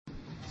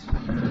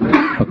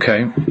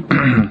Okay.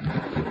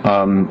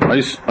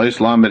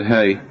 Eis Lamed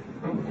Hey.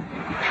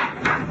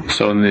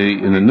 So in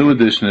the new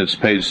edition, it's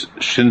page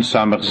Shin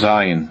Samach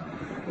Zayin.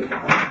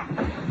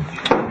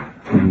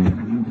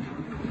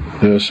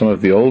 There are some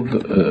of the old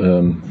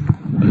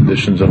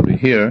editions over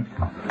here.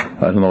 I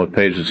don't know what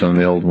page it's on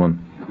the old one.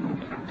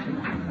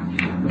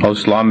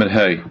 Eis Lamed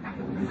Hey.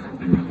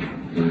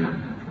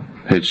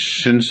 Page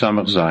Shin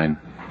Samach Zayin.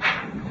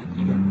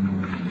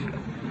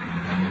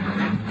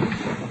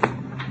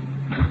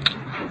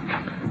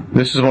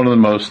 This is one of the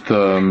most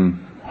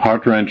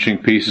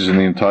heart-wrenching pieces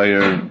in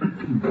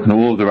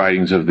all of the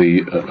writings of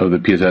the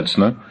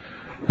Piazetzna.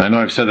 I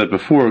know I've said that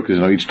before because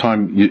each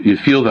time you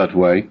feel that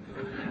way,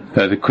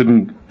 that it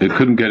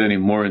couldn't get any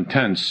more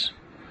intense,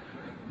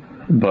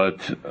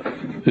 but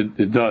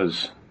it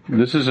does.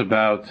 This is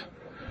about,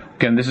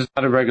 again, this is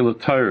not a regular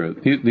Torah.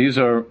 These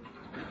are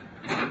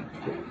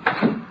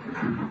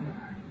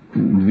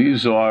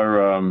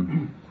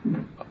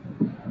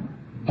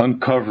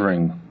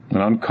uncovering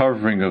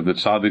of the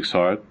tzaddik's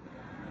heart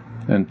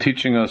and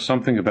teaching us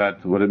something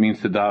about what it means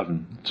to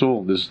daven. It's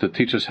all. This is to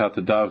teach us how to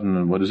daven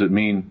and what does it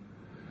mean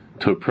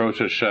to approach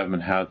Hashem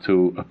and how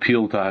to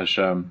appeal to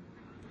Hashem.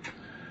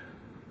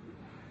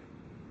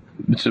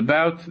 It's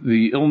about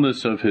the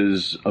illness of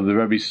the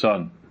Rebbe's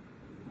son.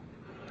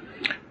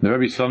 The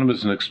Rebbe's son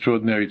was an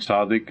extraordinary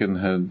tzaddik and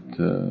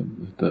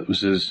that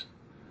was his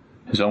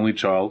only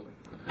child,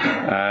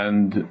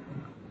 and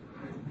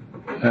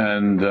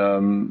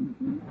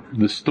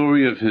the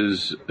story of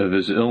his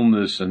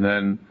illness and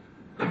then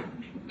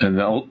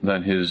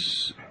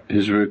his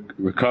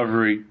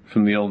recovery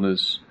from the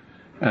illness,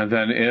 and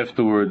then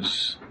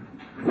afterwards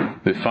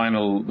the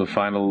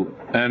final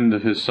end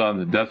of his son,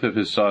 the death of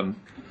his son.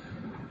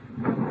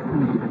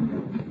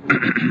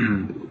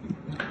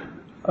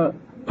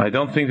 I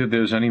don't think that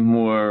there's any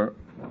more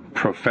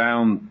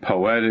profound,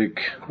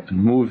 poetic,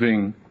 and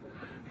moving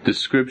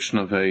description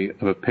of a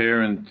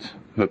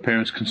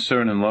parent's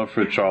concern and love for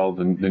a child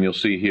than you'll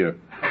see here.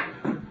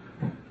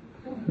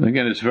 And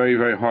again, it's very,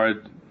 very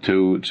hard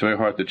to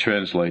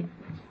translate.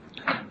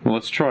 Well,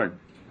 let's try.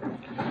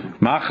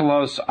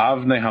 Machalas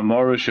Avnei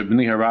Hamora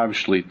Shebni Harav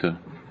Shlita.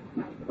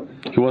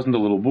 He wasn't a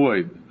little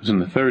boy. He was in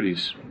the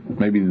 30s,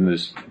 maybe in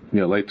his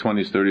late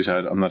 20s, 30s.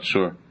 I'm not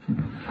sure.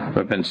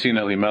 But Ben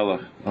Sina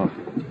Elimelech.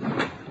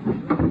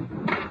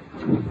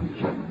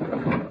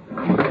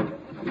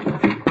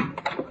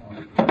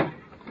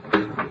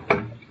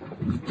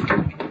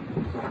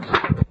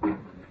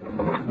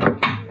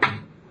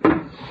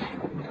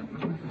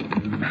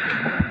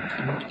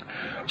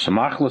 So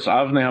Machlas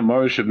Avnei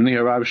Hamorish B'nei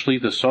Harav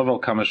Shlita Sovel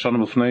Kamashon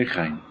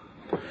B'fneichain.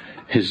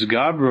 His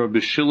Gabra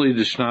B'Shili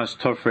Dishnas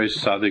Tofreis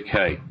Sadik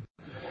Hey.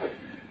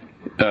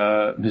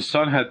 His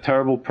son had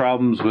terrible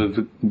problems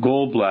with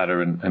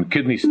gallbladder and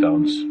kidney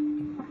stones,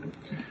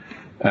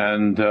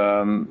 and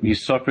he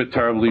suffered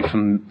terribly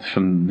from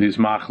these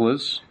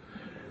machlas.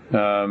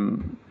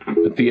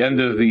 At the end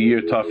of the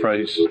year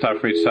Tofreis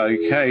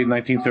Sadik Hey,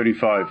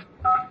 1935.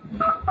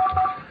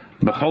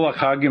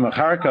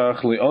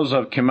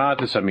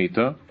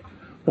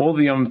 All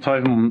the Yom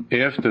Tovim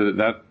after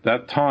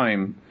that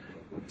time,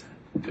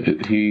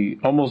 he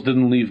almost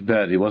didn't leave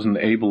bed. He wasn't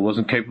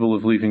capable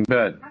of leaving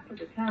bed.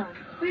 And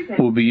on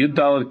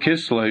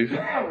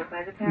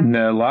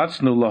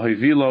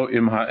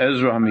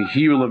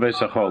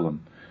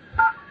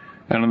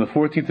the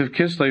 14th of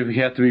Kislev, he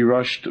had to be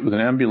rushed with an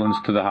ambulance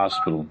to the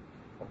hospital.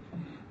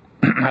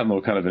 I don't know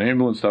what kind of an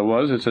ambulance that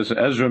was. It says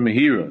Ezra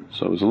Mehira,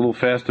 so it was a little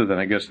faster than,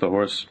 I guess, the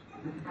horse.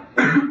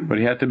 But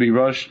he had to be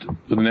rushed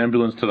with an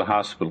ambulance to the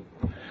hospital.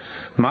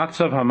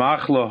 Matzav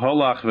hamachla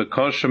holach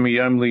v'kosha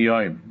miyom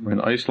liyom. We're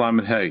in Eis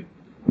Lamed Hey.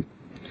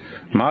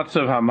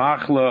 Matzav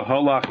hamachla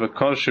holach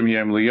v'kosha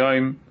miyom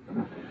liyom.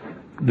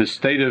 The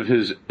state of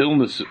his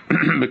illness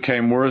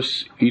became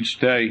worse each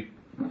day.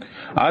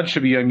 Ad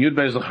shebiyom yud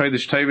beis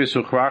l'chodesh teves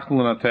uchrachnu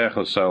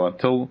l'natecha. So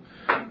until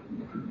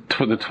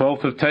the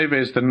 12th of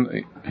Teves,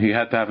 then he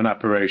had to have an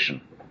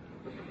operation.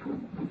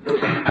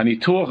 And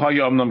it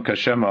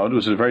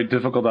was a very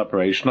difficult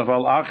operation. But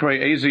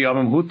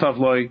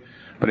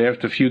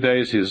after a few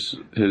days, he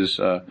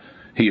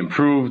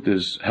improved,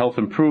 his health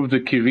improved. We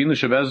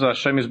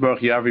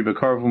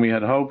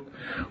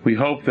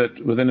hoped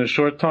that within a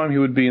short time he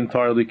would be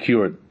entirely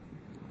cured.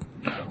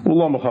 However,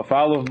 on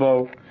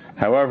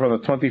the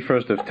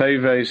 21st of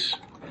Teves,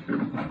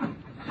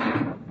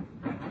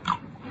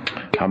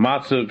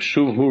 Hamatzav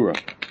Shuv Hura,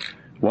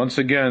 once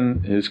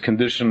again his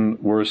condition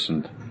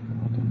worsened.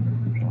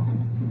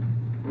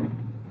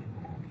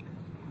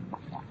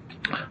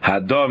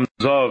 Hadam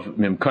Zov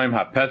Mimkaim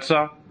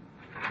HaPetza,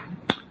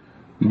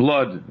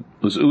 blood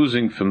was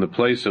oozing from the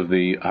place of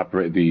the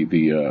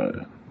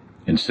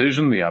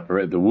incision,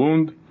 the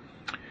wound.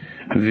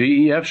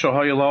 The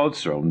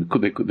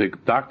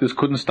doctors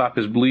couldn't stop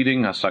his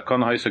bleeding. He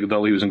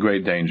was in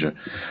great danger.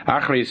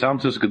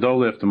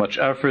 After much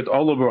effort,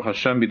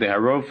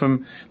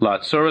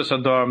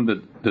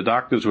 the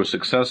doctors were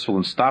successful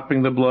in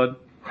stopping the blood.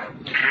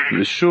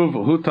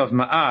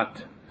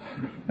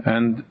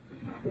 And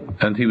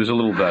he was a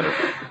little better.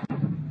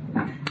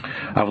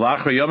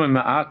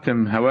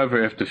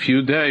 However, after a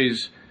few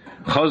days,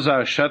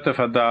 Chazar Shetef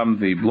Adam,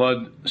 the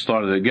blood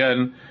started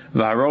again,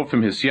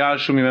 V'harofim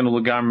Hisyashu Mimenu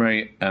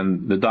Legamrei,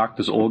 and the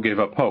doctors all gave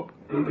up hope.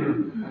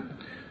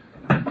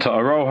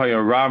 Ta'aro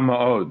Hayara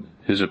Ma'od,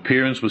 his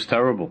appearance was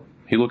terrible.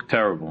 He looked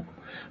terrible.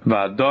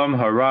 V'adam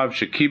Harav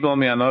Shekibel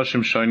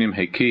Mi'anoshim Shonim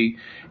Heki,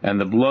 and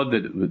the blood,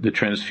 the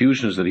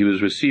transfusions that he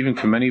was receiving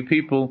from many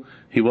people,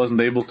 he wasn't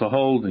able to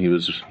hold. He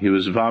was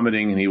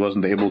vomiting, and he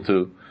wasn't able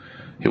to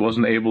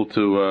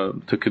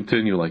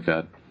continue like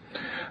that.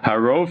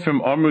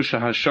 Harofim Amru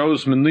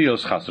Shahashos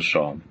Meniyos Chas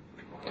V'Shalom.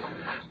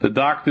 The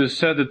doctors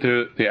said that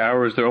there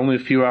are only a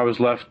few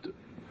hours left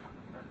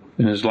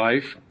in his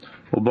life.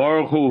 But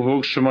Baruch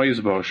Hashem,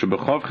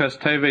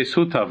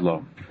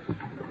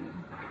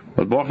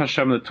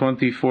 the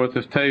 24th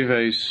of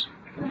Teves,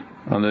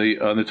 on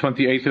the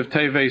 28th of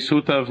Teves,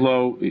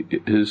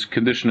 Hutavlo, his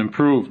condition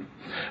improved.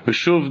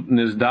 V'shuv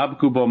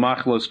nizdabku bo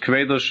machlos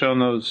kvedos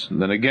shonos.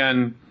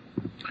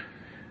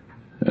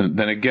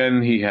 Then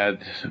again, he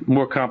had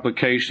more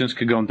complications.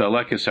 Kagon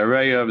dalekes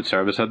hareya,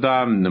 v'tzarvis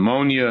adam,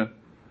 pneumonia,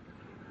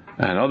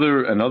 and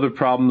other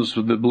problems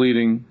with the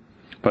bleeding.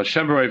 And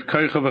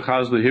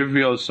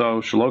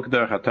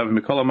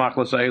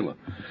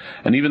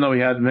even though he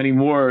had many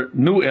more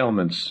new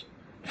ailments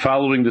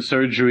following the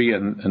surgery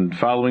and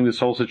following this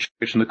whole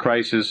situation, the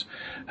crisis,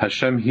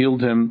 Hashem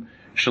healed him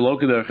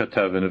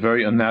in a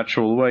very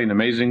unnatural way, an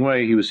amazing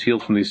way. He was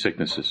healed from these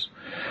sicknesses.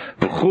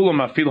 And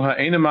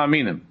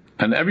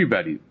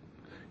everybody,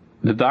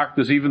 the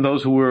doctors, even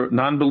those who were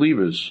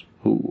non-believers,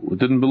 who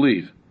didn't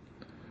believe,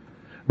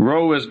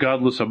 Ro as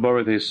godless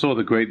abara, they saw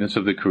the greatness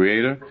of the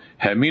Creator.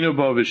 Ha'aminu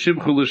bo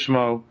v'shibchu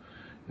l'shmo,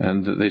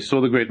 and they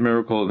saw the great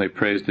miracle and they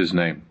praised His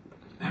name.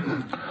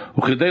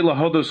 Uchidei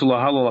lahodos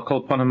u'lahalal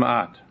akol panam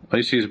ma'at.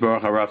 Oisiz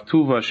baruch harav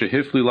tuva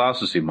shehifli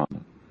lasas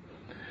imanu.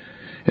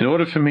 In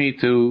order for me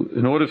to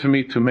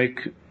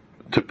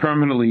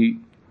permanently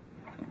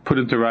put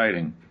into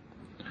writing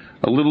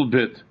a little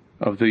bit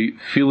of the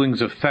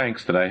feelings of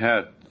thanks that I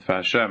had for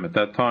Hashem at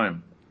that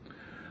time,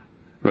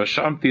 I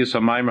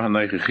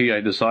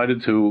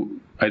decided to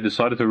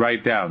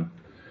write down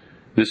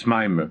this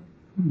maimer,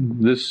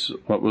 this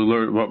what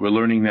we're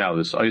learning now,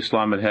 this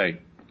Islam at Hay.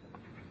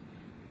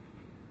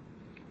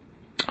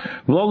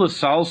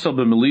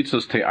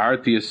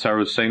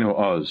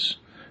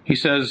 He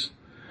says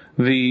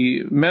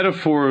the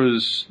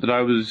metaphors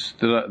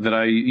that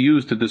I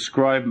used to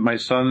describe my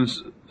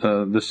son's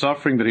the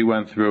suffering that he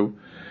went through.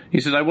 He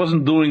says I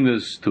wasn't doing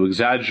this to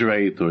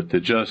exaggerate or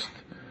to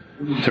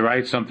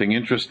write something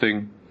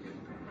interesting.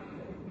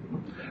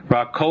 He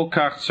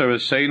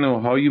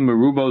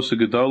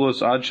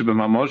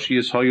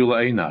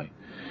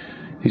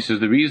says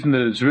the reason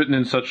that it's written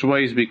in such a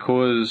way is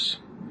because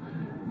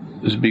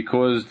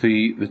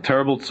the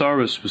terrible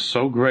tsaros was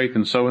so great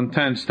and so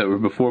intense that were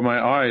before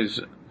my eyes.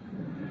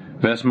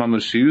 And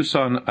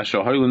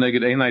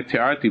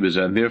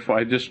therefore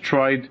I just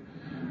tried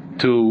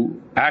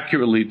to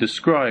accurately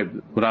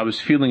describe what I was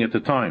feeling at the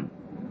time.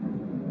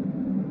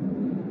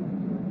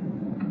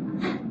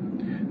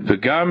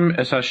 V'gam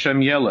es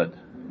Hashem yeled.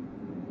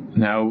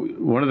 Now,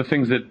 one of the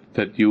things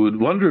that you would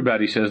wonder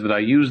about, he says, that I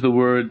use the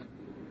word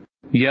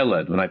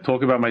yeled. When I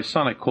talk about my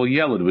son, I call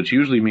yeled, which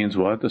usually means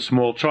what? A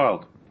small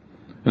child.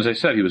 As I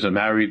said, he was a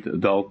married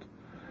adult.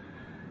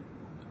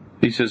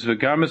 He says,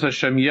 V'gam es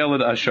Hashem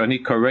yeled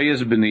ashani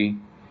kareyes b'ni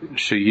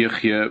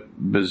sheyichye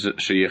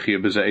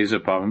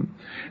b'za'eze pam.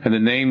 And the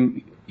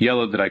name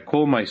yeled that I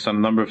call my son a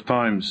number of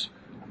times,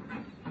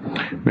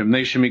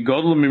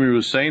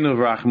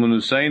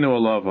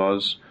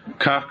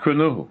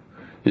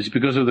 it's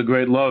because of the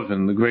great love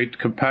and the great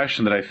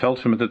compassion that I felt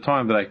for him at the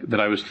time, that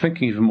I was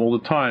thinking of him all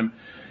the time,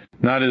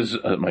 not as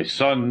my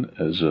son,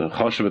 as a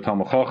chashav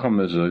talmid chacham,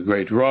 as a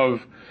great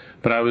rav,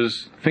 but I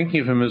was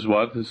thinking of him as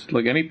what? As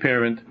like any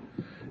parent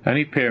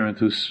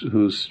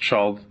whose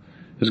child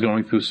is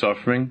going through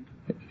suffering.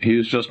 He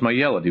was just my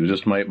yeled. He was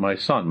just my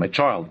son, my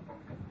child,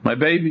 my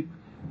baby.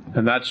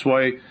 And that's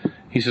why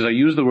he says I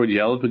use the word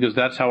yeled, because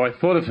that's how I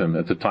thought of him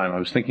at the time. I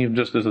was thinking of him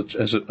just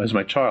as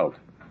my child.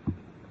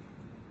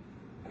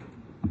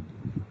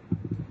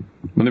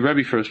 When the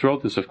Rebbe first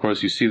wrote this, of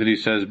course, you see that he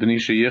says B'ni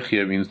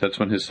Sheyichya means that's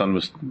when his son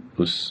was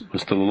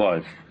still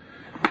alive.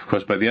 Of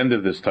course, by the end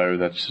of this Torah,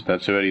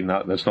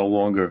 that's no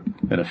longer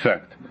in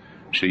effect.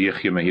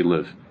 Sheyichya, may he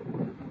live.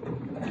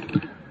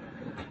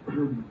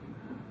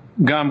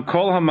 Gam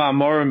kol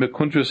ha'ma'amorim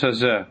bekuntras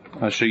hazeh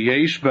asher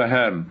yesh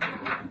bahem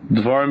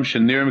dvarim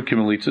shenirim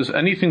kimelitzas.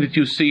 Anything that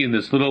you see in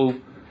this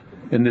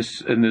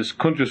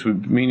kuntras,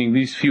 meaning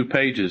these few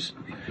pages,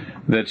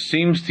 that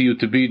seems to you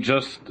to be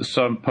just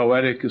some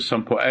poetic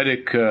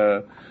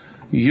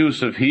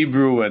use of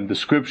Hebrew and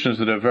descriptions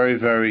that are very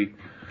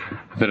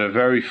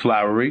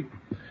flowery.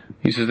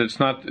 He says it's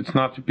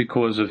not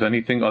because of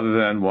anything other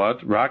than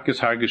what? Rak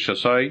is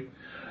hargashasai,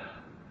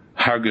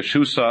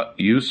 hargashusa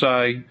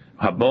yusai,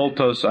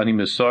 haboltos ani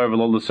misar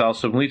v'lo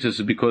l'salsav litzis,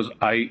 is because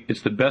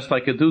it's the best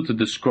I could do to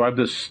describe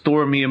the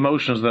stormy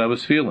emotions that I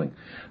was feeling.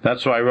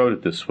 That's why I wrote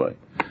it this way.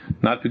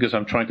 not because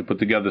I'm trying to put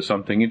together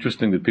something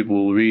interesting that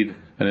people will read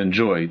and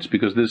enjoy. It's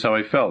because this is how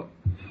I felt.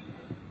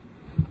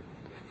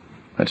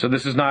 And so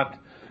this is not,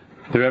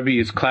 the Rebbe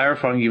is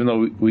clarifying, even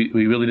though we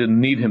really didn't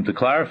need him to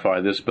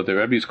clarify this, but the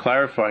Rebbe is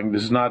clarifying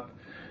this is not,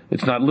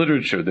 it's not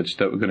literature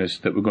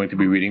that we're going to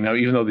be reading. Now,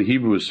 even though the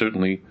Hebrew is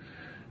certainly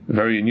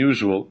very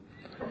unusual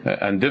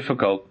and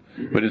difficult,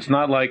 but it's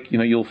not like,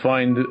 you'll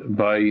find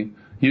by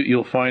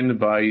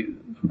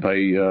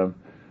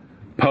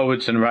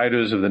poets and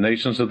writers of the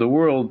nations of the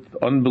world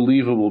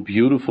unbelievable,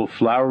 beautiful,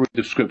 flowery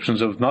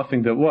descriptions of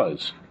nothing that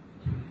was,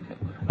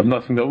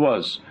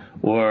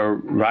 or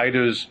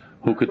writers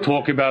who could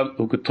talk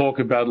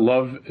about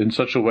love in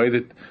such a way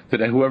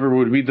that whoever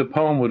would read the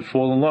poem would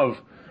fall in love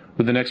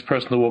with the next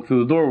person to walk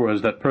through the door,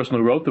 whereas that person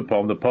who wrote the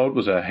poem, the poet,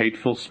 was a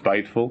hateful,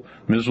 spiteful,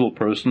 miserable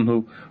person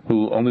who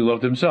only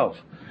loved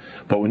himself.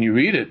 But when you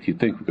read it, you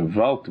think, who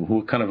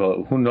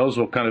knows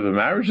what kind of a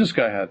marriage this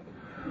guy had?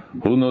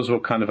 Who knows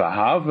what kind of a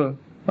hava?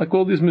 Like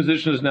all these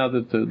musicians now,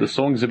 that the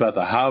song is about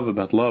the hava,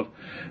 about love,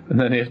 and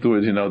then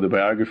afterwards, the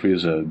biography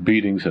is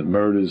beatings and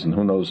murders and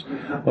who knows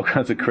all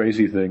kinds of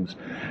crazy things.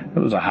 It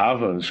was a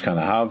hava, this kind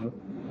of hava.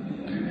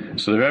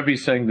 So the Rebbe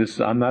is saying this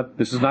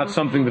is not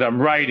something that I'm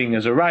writing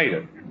as a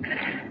writer.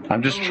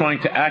 I'm just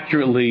trying to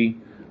accurately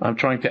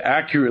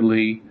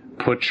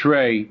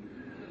portray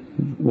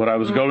what I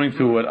was going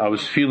through, what I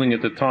was feeling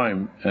at the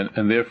time,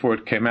 and therefore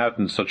it came out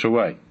in such a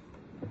way.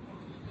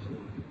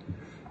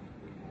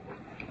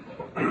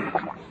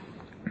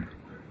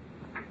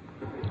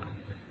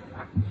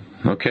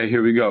 Okay,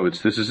 here we go.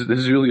 This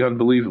is really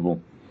unbelievable.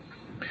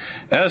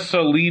 Esa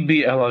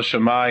libi el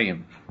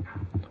hashamayim.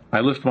 I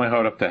lift my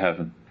heart up to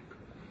heaven.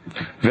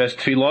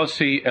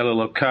 Vestfilosi el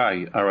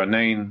Elokai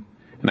aranein,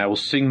 and I will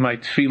sing my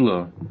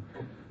tefillah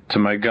to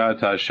my God,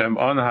 to Hashem,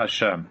 on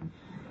Hashem.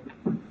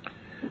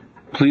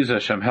 Please,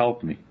 Hashem,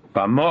 help me.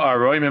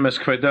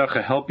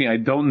 Help me. I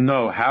don't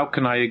know. How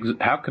can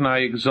I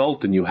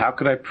exalt in you? How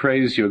could I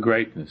praise your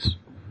greatness?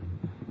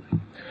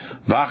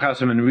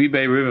 Vachasam and ribe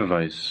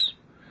rivavais,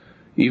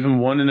 even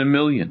 1 in a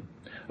million.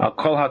 Al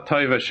kol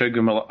hatayv asher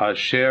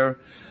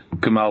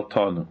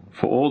gemaltanu,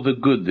 for all the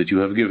good that you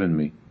have given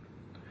me.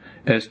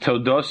 As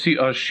Todasi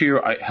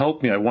Ashir,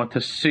 help me, I want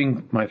to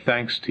sing my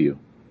thanks to you.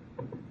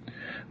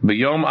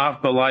 B'yom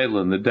af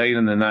b'layla, in the day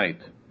and the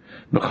night.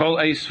 B'chol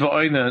eis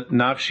v'oina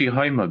nafshi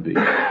haymabi.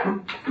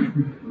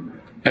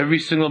 Every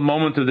single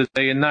moment of the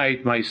day and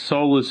night, my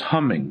soul is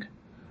humming.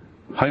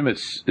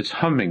 It's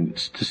humming.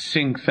 It's to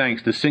sing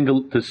thanks, to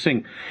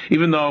sing.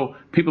 Even though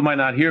people might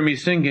not hear me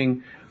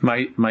singing,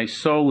 my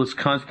soul is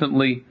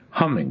constantly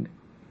humming.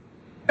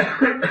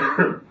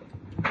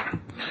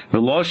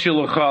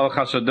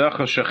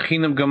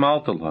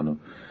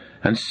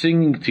 And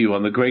singing to you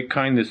on the great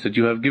kindness that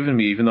you have given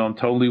me, even though I'm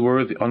totally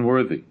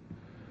unworthy.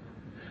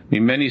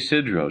 Many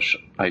sidrosh,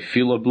 I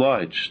feel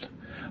obliged.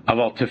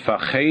 But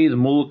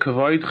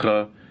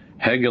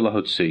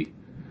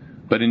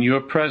in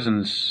your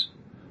presence,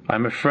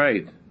 I'm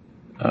afraid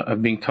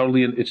of being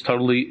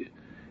totally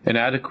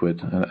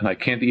inadequate, and I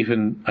can't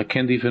even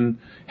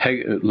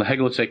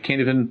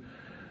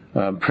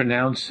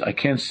pronounce, I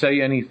can't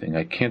say anything,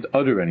 I can't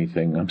utter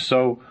anything. I'm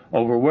so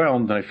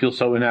overwhelmed and I feel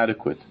so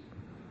inadequate.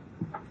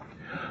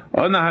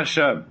 Ona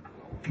Hashem,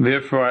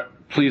 therefore,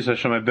 please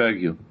Hashem, I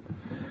beg you,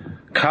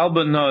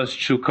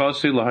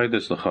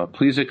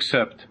 please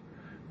accept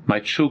my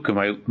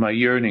tshuka, my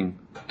yearning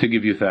to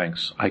give you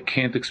thanks. I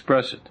can't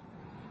express it.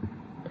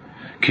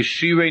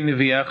 Kishirei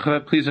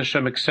Nevi'echa, please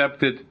Hashem,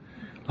 accept it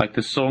like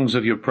the songs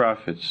of your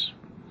prophets.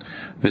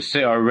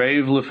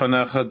 V'se'arev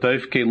lefanecha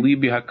doifke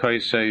libi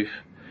hakaisef,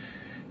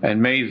 and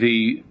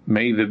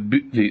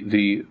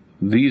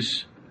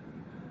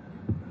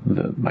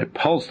my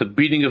pulse, the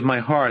beating of my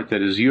heart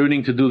that is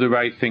yearning to do the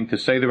right thing, to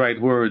say the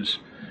right words,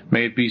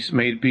 may it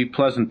be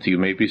pleasant to you,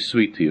 may it be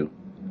sweet to you.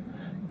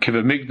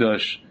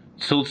 Kivamigdash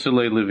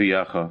tziltzilei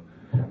leviyacha,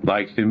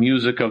 like the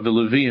music of the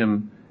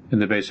Levium in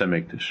the Beis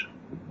Hamikdash.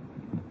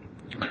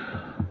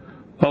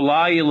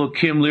 Olai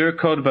Elokim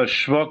lirkod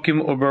b'shvokim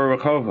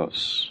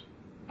u'barachovos.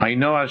 I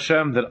know,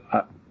 Hashem, that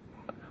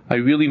I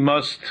really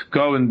must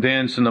go and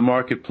dance in the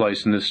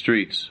marketplace, in the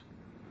streets.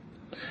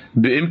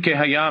 Be'imke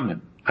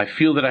hayamim, I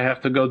feel that I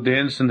have to go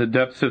dance in the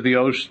depths of the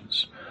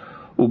oceans.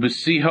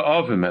 U'b'si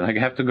ha'ovim, and I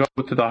have to go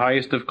to the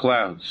highest of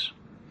clouds.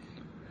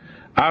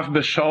 Av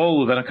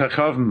b'sha'ol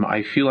u'venakachavim,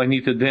 I feel I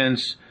need to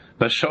dance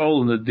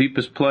b'sha'ol, in the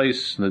deepest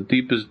place, in the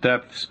deepest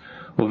depths,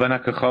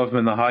 u'venakachavim,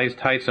 in the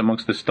highest heights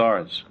amongst the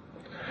stars.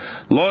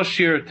 Lo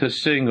shir, to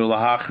sing,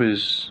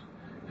 u'lahachriz,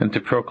 and to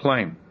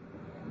proclaim.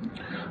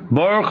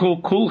 Baruch Hu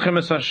kulchem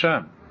es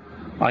Hashem.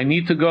 I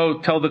need to go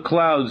tell the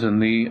clouds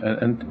and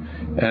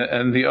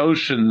the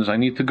oceans. I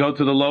need to go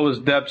to the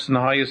lowest depths and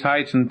the highest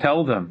heights and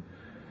tell them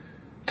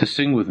to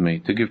sing with me,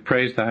 to give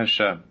praise to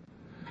Hashem.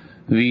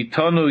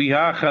 V'itanu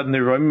yachad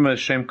niromim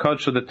Hashem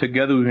kodsho, that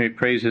together we may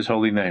praise His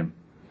holy name.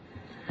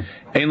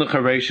 Ein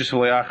lecha reishis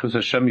v'le'achriz,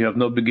 Hashem, you have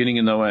no beginning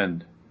and no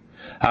end.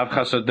 Hav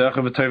chasadecha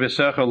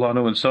v'tovesecha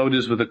lanu, and so it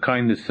is with the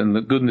kindness and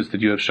the goodness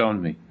that you have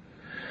shown me.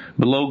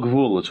 Below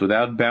gvul, it's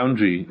without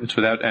boundary, it's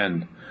without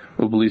end.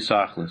 ubli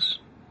sachlis.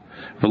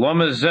 Why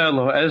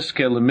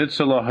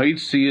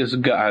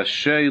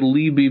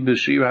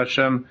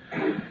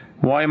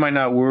am I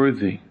not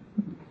worthy?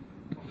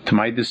 To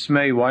my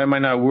dismay, why am I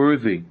not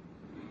worthy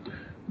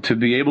to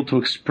be able to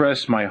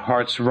express my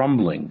heart's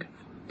rumbling,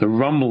 the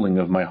rumbling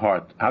of my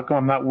heart? How come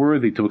I'm not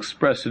worthy to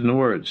express it in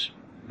words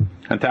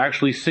and to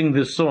actually sing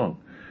this song?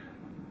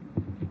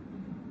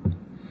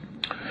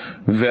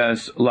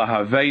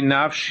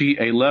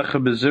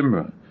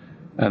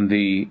 And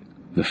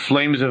the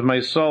flames of my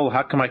soul,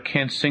 how come I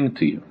can't sing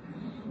to you?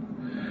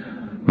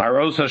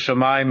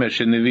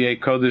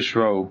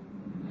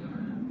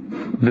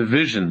 The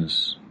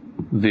visions,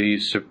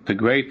 the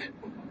great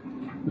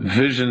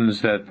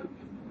visions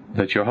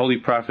that your holy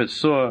prophet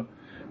saw,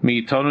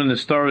 the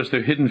stars,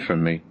 they're hidden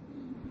from me.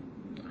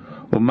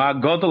 And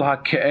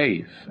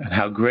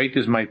how great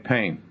is my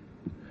pain.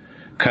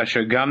 That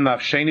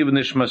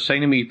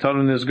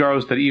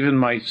even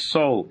my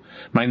soul,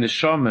 my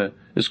neshama,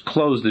 is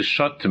closed, is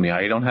shut to me.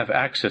 I don't have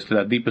access to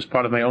that deepest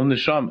part of my own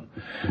neshama.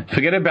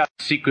 Forget about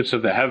the secrets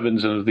of the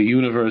heavens and of the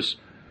universe.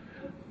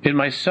 In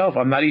myself,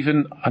 I'm not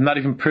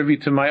even privy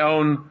to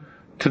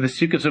the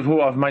secrets of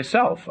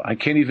myself. I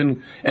can't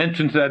even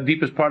enter into that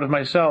deepest part of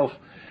myself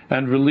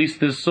and release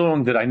this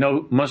song that I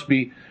know must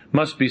be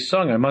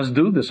sung. I must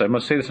do this. I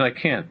must say this, and I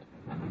can't.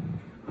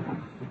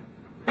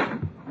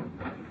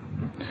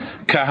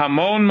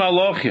 Kahamon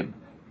malochim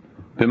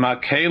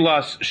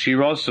b'makelas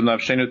shirosim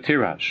nafshenu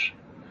tirash.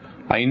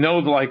 I know,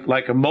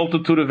 like a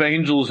multitude of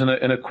angels in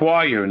a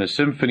choir, in a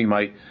symphony,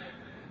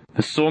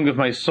 the song of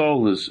my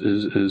soul is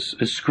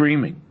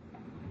screaming.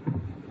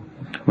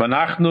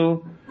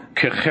 Vanachnu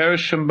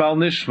kechershim bal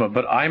nishma,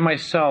 but I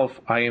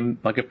myself, I am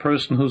like a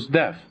person who's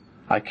deaf.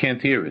 I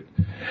can't hear it.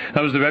 In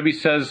other words, the Rebbe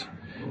says,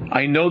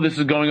 I know this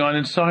is going on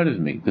inside of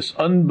me. This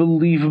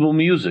unbelievable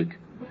music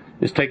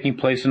is taking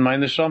place in my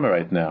neshama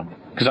right now,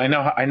 because I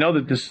know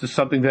that this is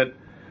something that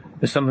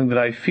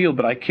I feel,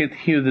 but I can't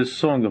hear this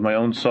song of my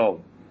own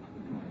soul.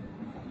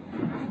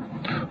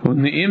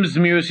 And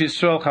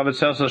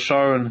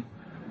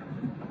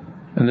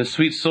the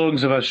sweet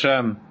songs of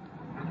Hashem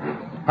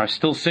are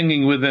still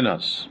singing within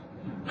us.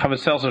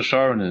 Chavetzel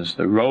Sharon is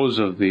the rose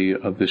of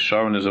the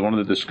Sharon, is one of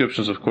the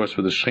descriptions, of course,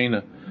 for the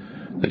Shechina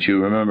that you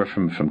remember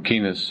from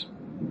Kinas.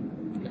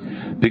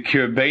 The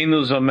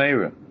Kirbeinu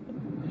Zameira,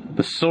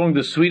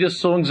 the sweetest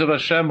songs of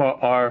Hashem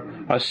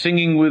are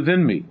singing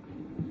within me.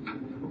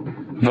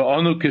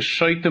 Va'anu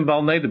k'shaitim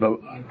bal neder,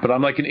 but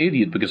I'm like an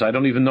idiot because I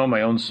don't even know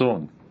my own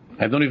song.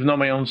 I don't even know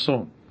my own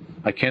song.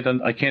 I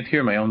can't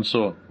hear my own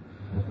song.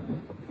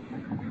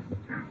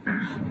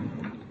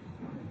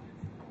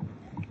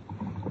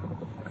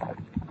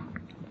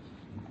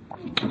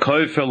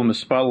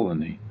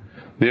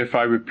 Therefore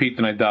I repeat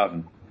and I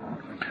daven.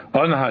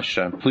 On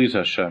Hashem, please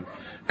Hashem,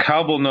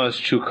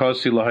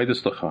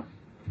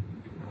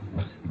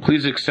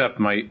 please accept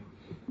my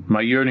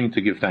yearning to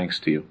give thanks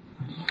to you.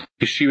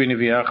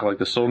 Like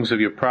the songs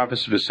of your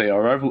prophets,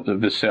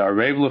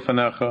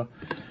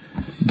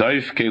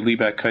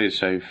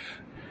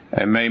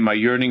 and may my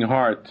yearning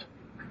heart,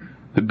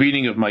 the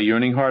beating of my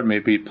yearning heart, may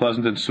be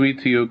pleasant and sweet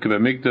to you,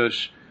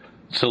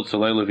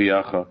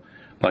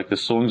 like the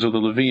songs of the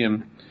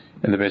Levium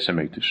in the Beis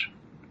HaMikdash.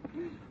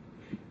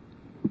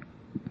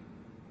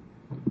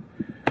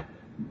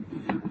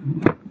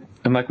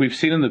 And like we've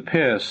seen in the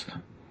past,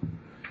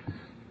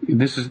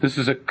 this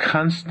is a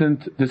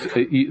constant. This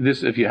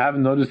if you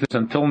haven't noticed this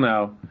until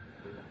now,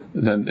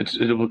 then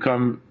it'll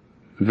become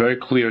very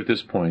clear at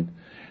this point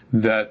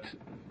that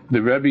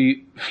the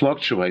Rebbe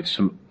fluctuates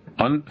from.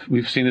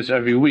 We've seen this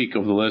every week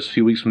over the last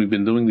few weeks when we've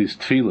been doing these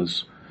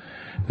tefillas.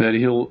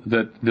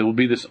 That there will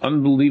be this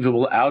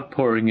unbelievable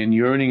outpouring and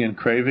yearning and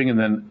craving, and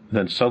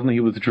then suddenly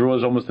he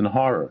withdraws almost in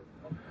horror.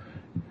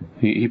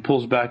 He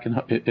pulls back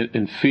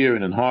in fear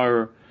and in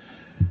horror,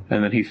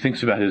 and then he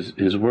thinks about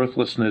his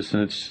worthlessness,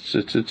 and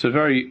it's a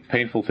very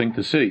painful thing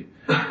to see.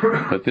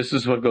 But this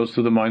is what goes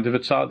through the mind of a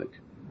tzaddik.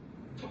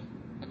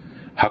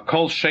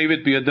 Hakol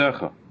shevet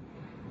biyadecha.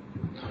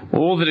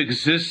 All that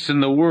exists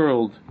in the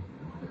world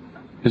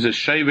is a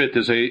shevet,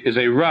 is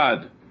a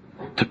rod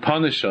to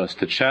punish us,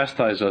 to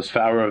chastise us for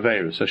our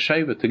averos. A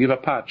shevet, to give a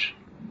patch.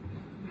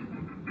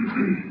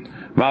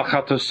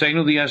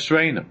 Malchatosenu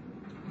liyasreinu,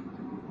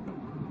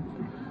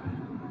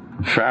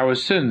 for our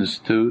sins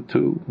to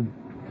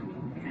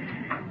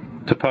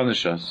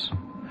punish us.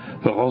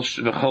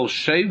 V'chol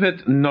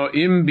shevet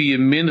no'im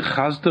biyamin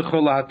chazdecho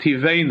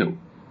lahativenu,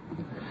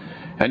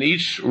 and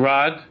each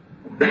rod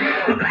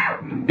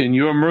in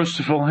your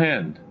merciful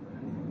hand,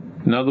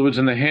 in other words,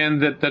 in the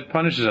hand that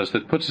punishes us,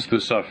 that puts us through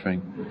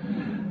suffering,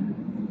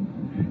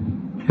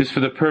 is for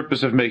the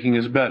purpose of making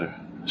us better.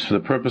 It's for the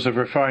purpose of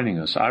refining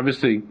us.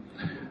 Obviously,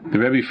 the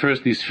Rebbe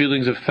first, these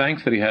feelings of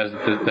thanks that he has,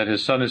 that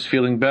his son is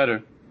feeling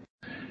better.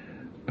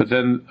 But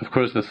then, of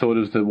course, the thought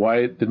is that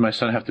why did my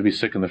son have to be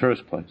sick in the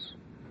first place?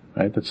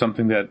 Right? That's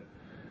something that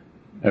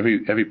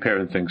every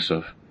parent thinks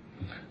of.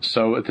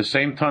 So at the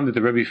same time that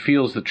the Rebbe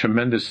feels the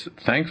tremendous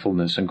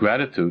thankfulness and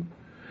gratitude,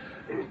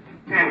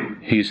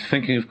 he's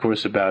thinking, of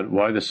course, about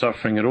why the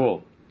suffering at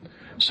all.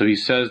 So he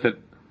says that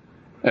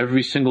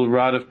every single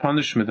rod of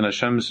punishment in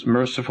Hashem's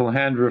merciful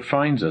hand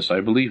refines us.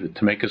 I believe it,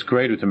 to make us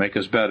greater, to make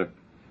us better.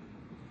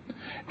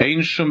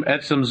 Ein shum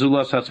etzem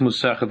zulas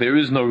hatzmusecha. There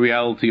is no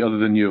reality other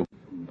than you.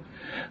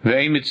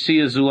 Ve'ein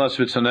mitziyah zulas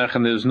v'tzanecha.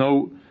 And there's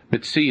no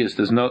mitziyas.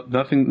 There's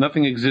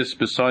nothing exists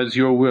besides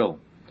your will.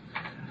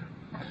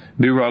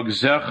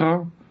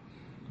 Biragzecha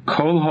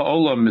kol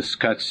ha'olam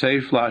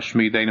miskatseif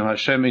lashmideinu.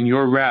 Hashem, in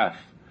your wrath,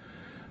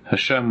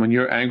 Hashem, when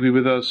you're angry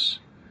with us,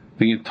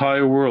 the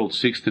entire world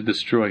seeks to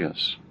destroy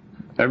us.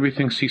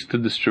 Everything seeks to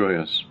destroy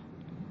us.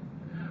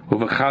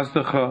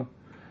 Uvachazdecha,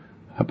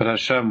 but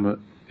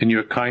Hashem, in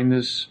your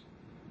kindness,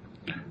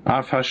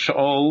 Af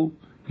hash'ol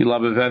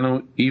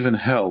yilabevenu, even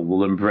hell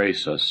will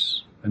embrace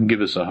us and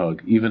give us a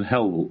hug. Even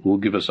hell will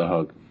give us a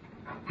hug.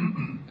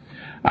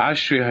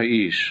 Ashri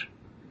ha'ish,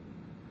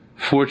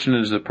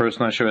 fortunate is the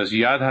person Asher has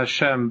Yad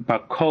Hashem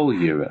bakol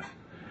yireh.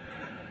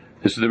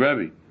 This is the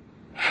Rebbe.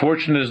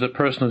 Fortunate is the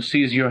person who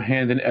sees your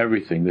hand in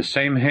everything. The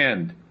same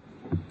hand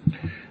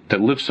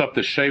that lifts up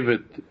the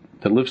shevet,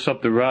 that lifts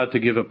up the rod to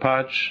give a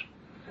patch,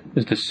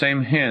 is the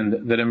same hand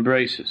that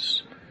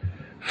embraces.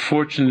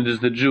 Fortunate is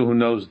the Jew who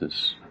knows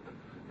this.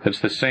 It's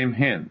the same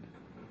hand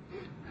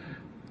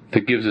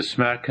that gives a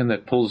smack and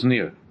that pulls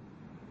near.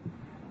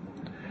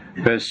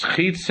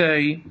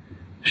 Beschitze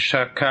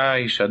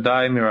shakai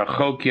shadai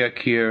mirachok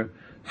yakir.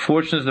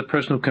 Fortunate is the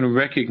person who can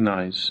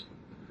recognize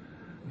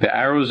the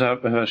arrows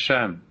of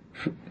Hashem,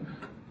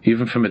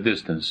 even from a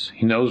distance.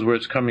 He knows where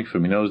it's coming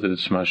from. He knows that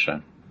it's from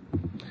Hashem.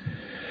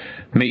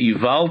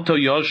 Me'ivalto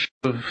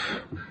yoshuv.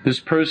 This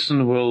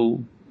person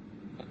will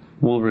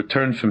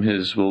return from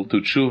will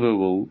do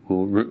tshuva,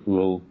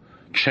 will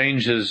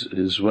change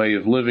his way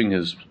of living.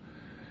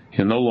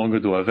 He'll no longer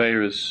do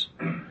averis.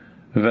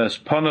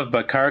 Vesponav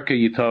bakarka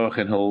yitavach,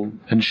 and he'll,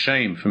 in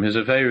shame from his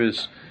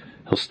averis,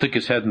 he'll stick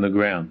his head in the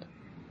ground.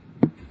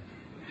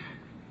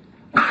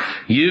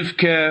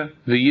 Yivke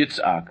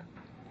v'yitzak.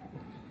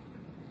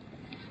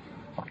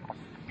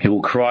 He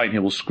will cry and he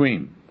will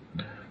scream.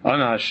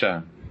 Ana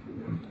Hashem.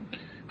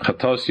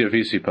 Chatos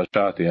yavisi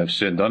pashati. I've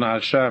sinned. Ana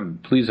Hashem.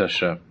 Please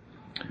Hashem.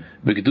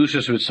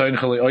 V'kedushas v'tzayin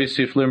chali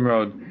oisif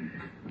limrod.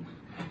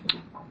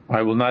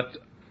 I will not,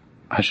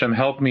 Hashem,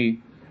 help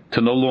me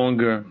to no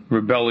longer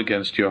rebel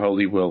against your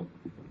holy will.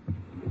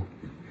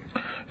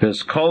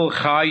 V'eskol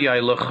chayai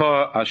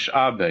lecha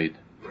ash'abed.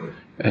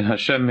 And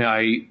Hashem, may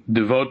I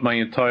devote my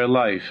entire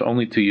life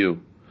only to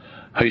you.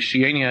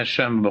 Hashieni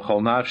Hashem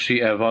b'chol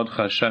nafshi evadcha.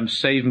 Hashem,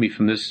 save me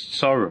from this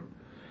sorrow,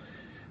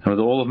 and with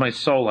all of my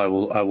soul I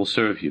will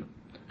serve you.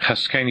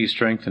 Chaskeni,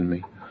 strengthen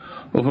me.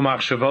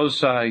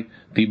 Uv'machshavosai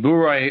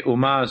diburai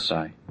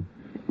umaasai.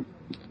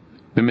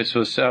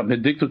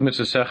 B'diktuk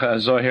mitzvasecha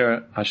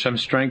azoher. Hashem,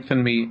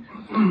 strengthen me,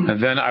 and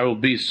then I will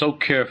be so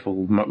careful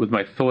with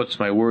my thoughts,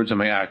 my words, and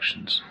my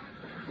actions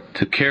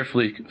to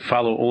carefully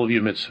follow all of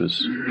your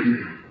mitzvahs.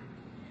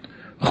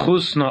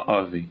 Chusna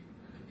avi.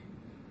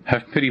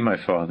 Have pity, my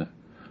father.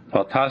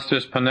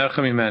 Valtastres panecha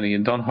mimeni,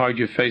 and don't hide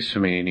your face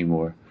from me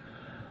anymore.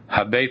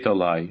 Habeit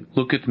alai.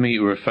 Look at me,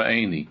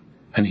 urfa'eni,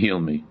 and heal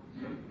me.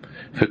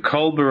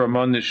 V'kol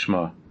b'ramon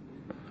nishma.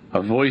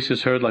 A voice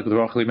is heard like the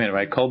Rachel Imenu,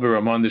 right? Kol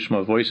b'ramon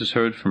nishma. A voice is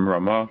heard from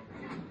Ramah.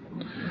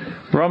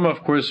 Ramah,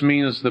 of course,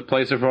 means the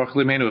place of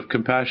Rachel Imenu, of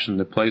compassion,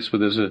 the place where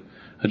there's a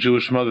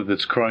Jewish mother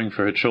that's crying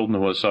for her children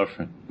who are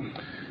suffering.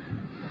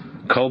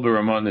 Kol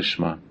b'ramon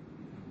nishma.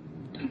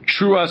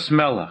 Truas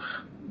melech.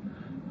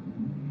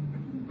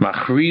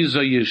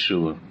 Machriza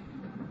Yeshua.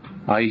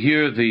 I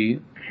hear the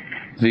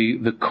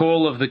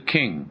call of the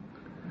King,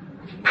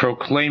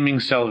 proclaiming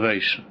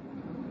salvation.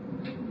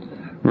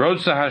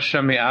 Rotza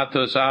Hashem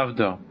me'atos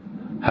avdo.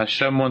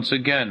 Hashem once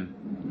again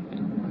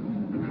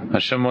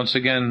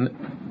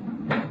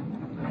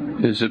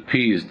is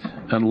appeased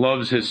and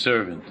loves his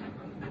servant.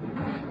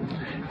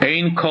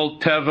 Ein kol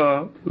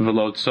teva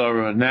v'lo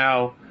tzara.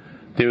 Now,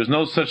 there is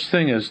no such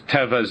thing as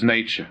teva, as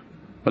nature.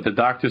 What the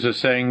doctors are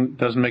saying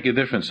doesn't make a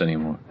difference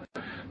anymore.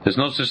 There's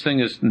no such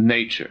thing as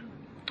nature.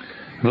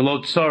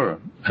 V'lo tzara,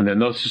 and there's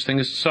no such thing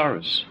as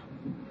tsaras.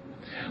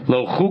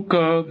 Lo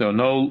chuka, there are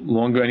no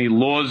longer any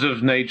laws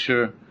of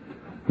nature.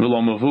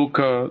 V'lo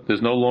mavuka,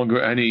 there's no longer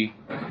any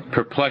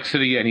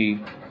perplexity, any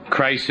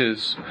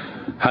crisis.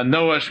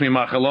 Hanoash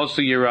mimachalosa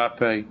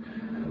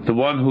yirape, the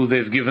one who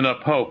they've given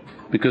up hope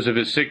because of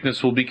his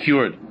sickness will be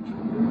cured.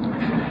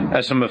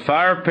 As a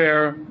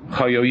mefarper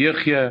chayo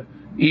yichya,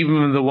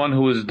 even the one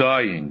who is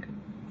dying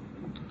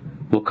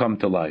will come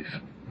to life.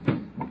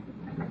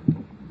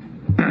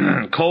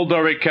 Kol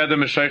dorei kedem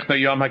meshaychna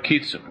yom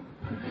hakitzu.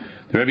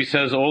 The Rebbe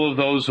says all of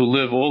those who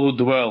live, all who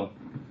dwell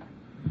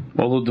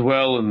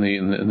in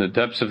the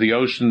depths of the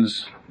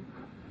oceans,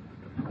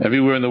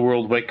 everywhere in the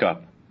world, wake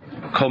up.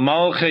 Kol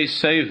malchei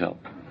sevel,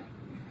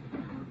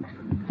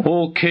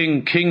 all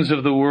kings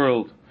of the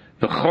world,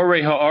 the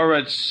chorei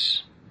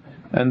haaretz,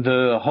 and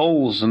the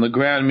holes in the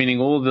ground, meaning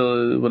all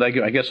the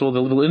all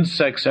the little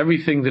insects,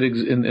 everything that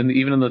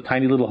even in the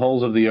tiny little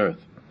holes of the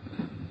earth.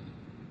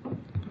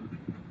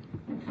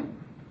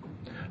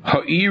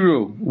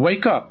 Ha'iru,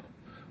 wake up.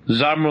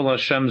 Zamru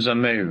Hashem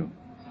zameru.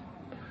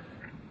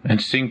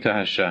 and sing to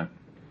Hashem.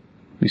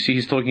 You see,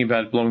 he's talking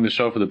about blowing the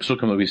shofar, the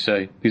psukim that we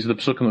say. These are the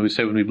psukim that we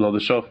say when we blow the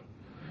shofar.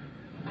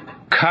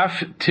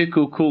 Kaf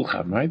tiku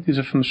kulcham, right? These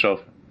are from the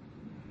shofar.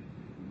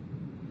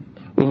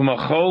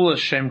 Uv'machol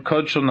Hashem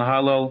kodshel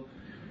nahalal,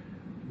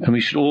 and we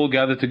should all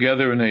gather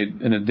together in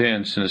a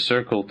dance, in a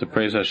circle, to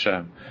praise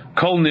Hashem.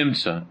 Kol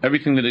nimtza,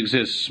 everything that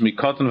exists,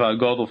 mikotan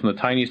v'agodol, from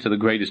the tiniest to the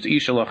greatest.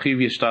 Isha lachiv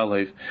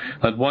yishtalev,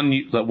 let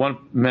one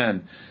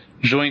man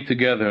join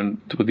together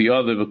with the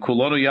other.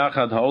 V'kulonu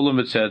yachad ha'olam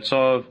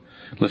v'tze'etzov,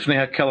 lefnei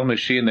ha'kel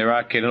ha'mashiach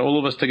neraked, and all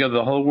of us together,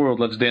 the whole world,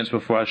 let's dance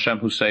before Hashem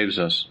who saves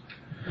us.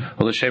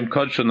 Well, Hashem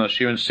kodshel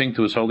nashir, and sing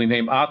to His holy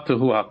name.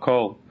 Atahu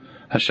hakol,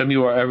 Hashem,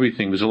 you are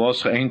everything.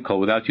 V'zoloscha ein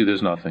kol, without you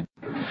there's nothing.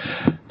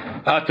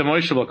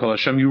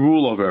 Hashem, you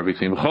rule over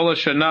everything.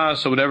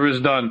 So whatever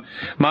is done,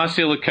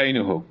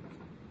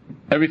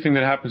 everything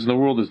that happens in the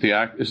world is the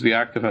act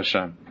of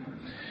Hashem.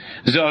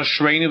 This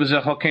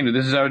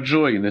is our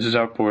joy and this is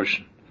our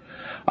portion.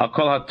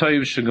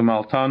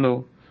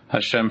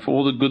 Hashem, for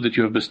all the good that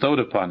you have bestowed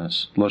upon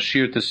us,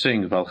 lashir, to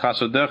sing,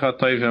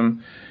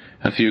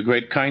 and for your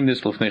great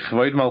kindness,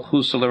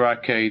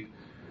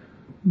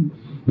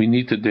 we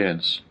need to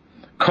dance.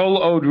 Kol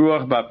od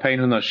ruach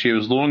ba'peinu nashir,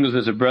 as long as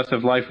there's a breath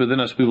of life within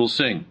us, we will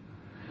sing.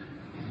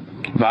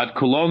 Vad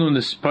kulonu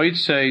nespait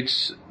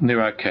seitz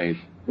niraked,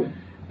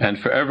 and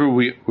forever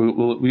we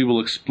will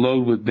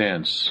explode with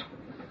dance.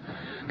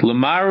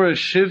 Lamara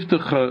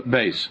shivducha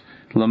base,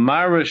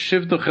 Lamara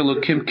shivducha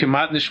elokim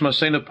kimat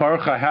nishmaseinu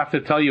parcha. I have to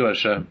tell you,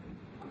 Hashem,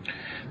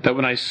 that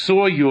when I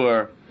saw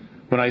your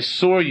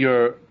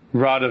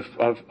rod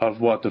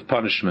of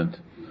punishment,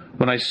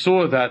 when I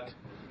saw that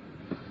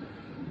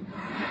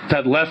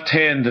left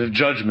hand of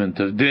judgment,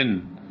 of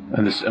din,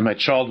 and my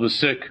child was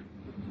sick.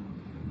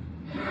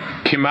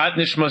 Kimat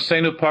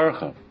nishmaseinu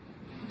parcha.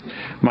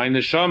 My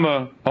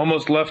neshama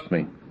almost left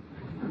me.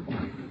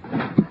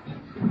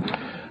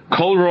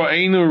 Kol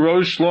ro'einu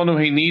rosh lanu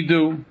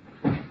heinidu.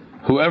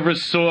 Whoever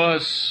saw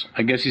us,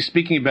 I guess he's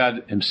speaking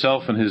about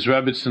himself and his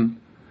Rebbitzin.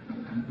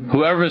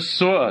 Whoever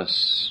saw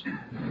us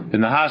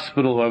in the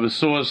hospital, whoever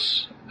saw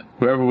us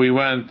wherever we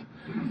went,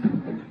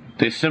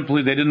 they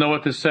didn't know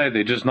what to say.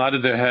 They just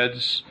nodded their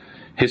heads.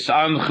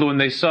 Hisanchu, and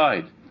they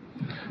sighed.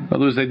 In other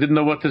words, they didn't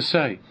know what to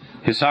say.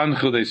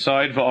 Hisanchu, they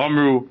sighed.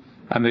 V'amru,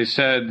 and they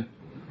said.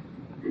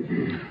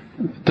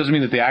 It doesn't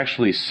mean that they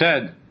actually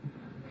said,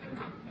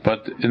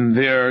 but in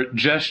their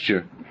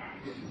gesture,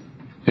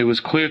 it was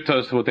clear to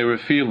us what they were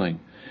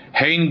feeling.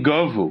 Hein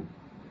govu.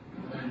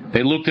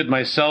 They looked at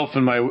myself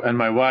and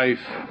my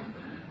wife,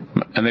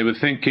 and they were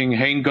thinking,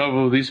 Hein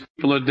govu, these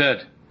people are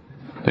dead.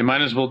 They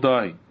might as well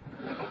die.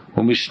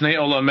 U'mishnei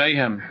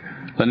olamehem.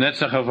 And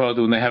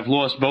they have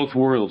lost both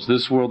worlds,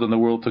 this world and the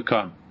world to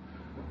come.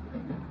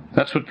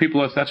 That's what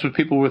people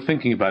were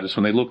thinking about us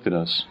when they looked at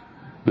us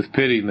with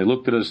pity, and they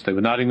looked at us. They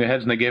were nodding their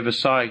heads and they gave a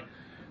sigh.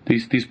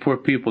 These poor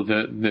people,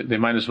 they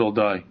might as well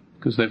die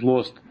because they've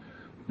lost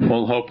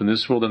all hope in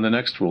this world and the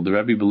next world. The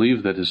Rebbe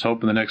believed that his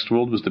hope in the next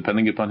world was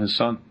depending upon his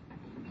son.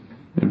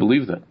 He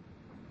believed that.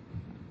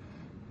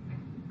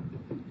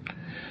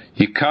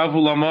 Yikavu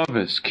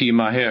lamavis ki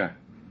maher.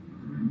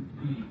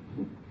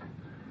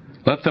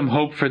 Let them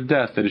hope for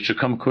death, that it should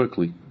come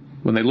quickly.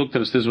 When they looked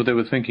at us, this is what they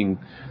were thinking.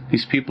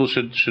 These people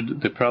should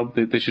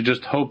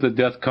just hope that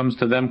death comes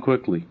to them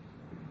quickly.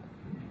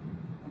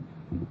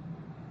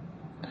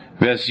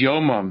 Ves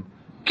yomam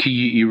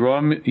ki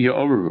yirom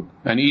yaoru,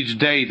 and each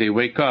day they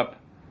wake up,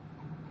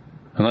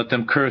 and let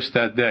them curse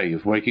that day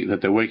that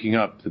they're waking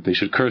up. That they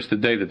should curse the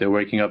day that they're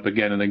waking up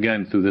again and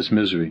again through this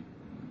misery.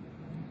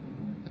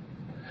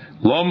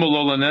 Lo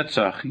molola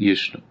netzach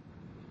yishnu.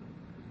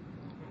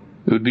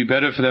 It would be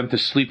better for them to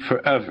sleep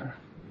forever.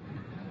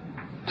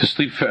 To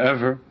sleep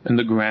forever in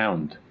the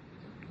ground.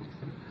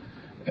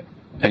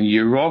 And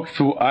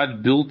yirokfu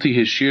ad bilti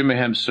hishir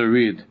mehem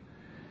sarid,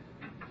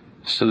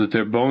 so that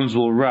their bones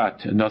will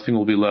rot and nothing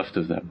will be left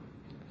of them.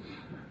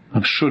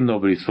 I'm sure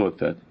nobody thought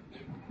that.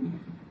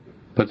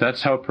 But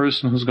that's how a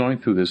person who's going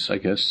through this, I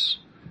guess,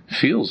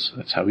 feels.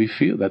 That's how he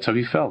feels. That's how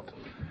he felt.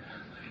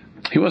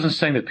 He wasn't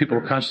saying that people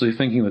were constantly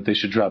thinking that they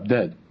should drop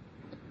dead.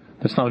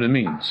 That's not what it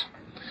means.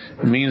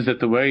 It means that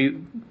the way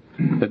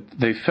that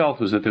they felt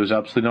was that there was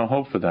absolutely no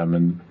hope for them,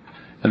 and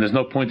there's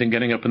no point in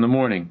getting up in the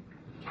morning.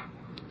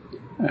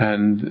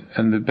 And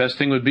the best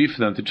thing would be for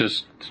them to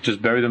just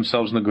bury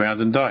themselves in the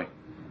ground and die.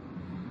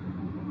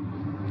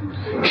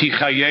 Ki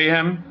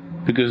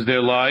chayehem, because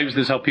their lives,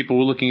 this is how people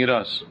were looking at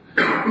us.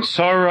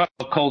 Sarah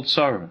called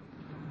Sarah.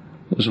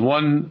 It was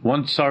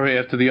one Sarah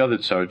after the other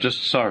Sarah,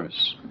 just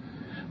Sarahs.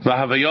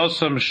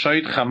 V'havayosam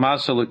shait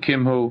chamas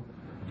alakimhu.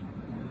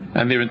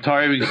 And their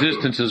entire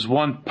existence is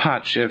one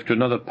patch after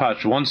another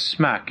patch, one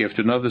smack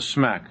after another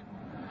smack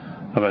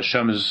of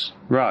Hashem's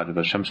rod, of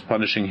Hashem's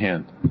punishing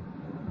hand.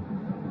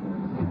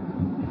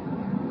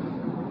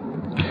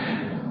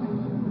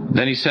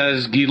 Then he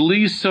says,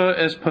 Gilisa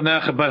es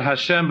panecha,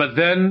 but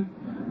then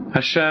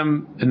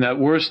Hashem, in that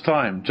worst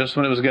time, just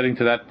when it was getting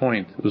to that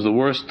point, it was the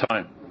worst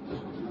time.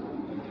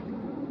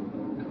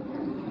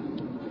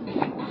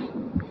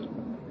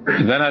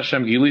 Then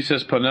Hashem, Gilisa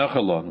es panecha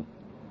lanu.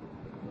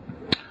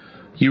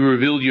 You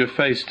revealed your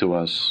face to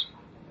us.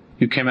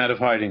 You came out of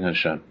hiding,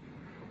 Hashem.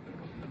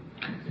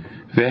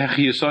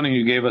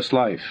 You gave us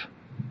life.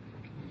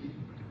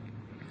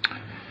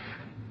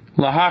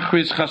 In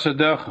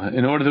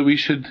order that we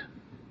should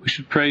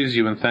praise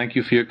you and thank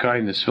you for your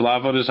kindness. You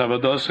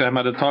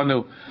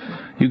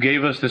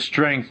gave us the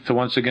strength to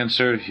once again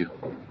serve you.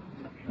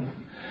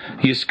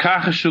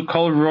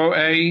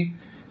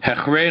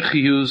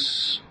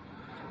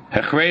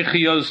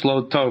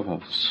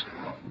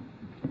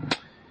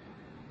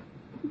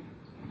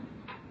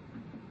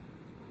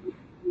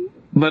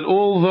 Let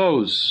all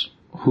those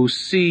who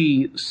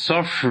see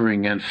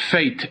suffering and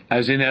fate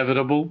as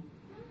inevitable,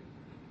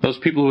 those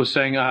people who are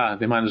saying,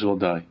 they might as well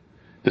die,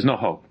 there's no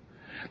hope.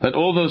 Let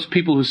all those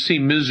people who see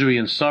misery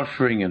and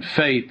suffering and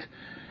fate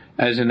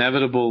as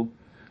inevitable,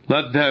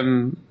 let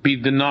them be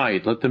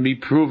denied, let them be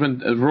proven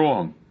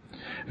wrong.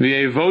 And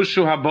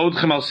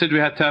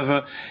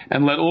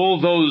let all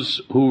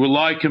those who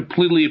rely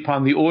completely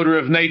upon the order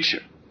of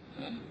nature,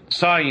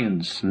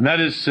 science,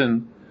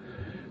 medicine,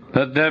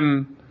 let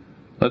them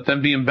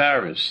be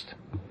embarrassed.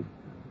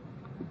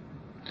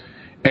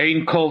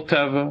 Ein kol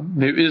teva,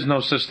 there is no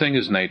such thing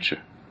as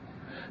nature.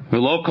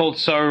 V'lo kol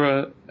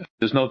tzara,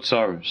 there's no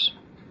tzaras.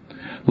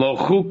 Lo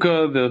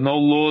chuka, there are no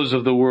laws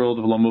of the world.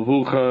 V'lo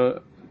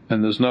mavucha,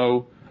 and there's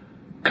no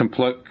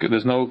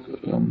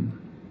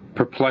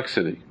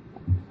perplexity,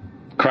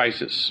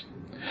 crisis.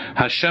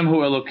 Hashem hu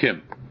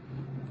Elokim.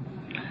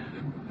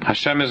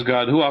 Hashem is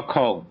God. Hu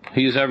hakol.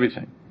 He is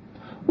everything.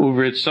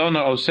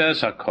 Uvritzona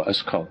oses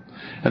hakol.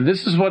 And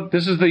this is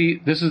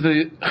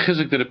the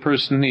chizuk that a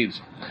person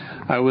needs.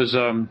 I was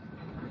the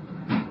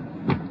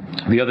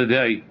other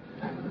day.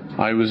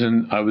 I was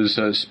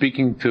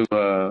speaking to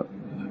the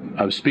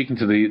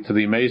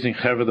amazing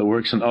chevra that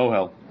works in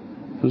Ohel.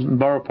 It was in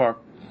Borough Park.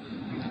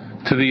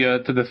 To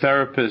the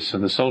therapists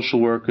and the social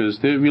workers.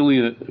 They're really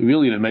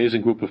an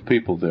amazing group of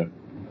people there.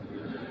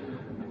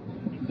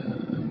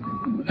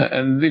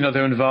 And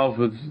they're involved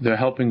with. They're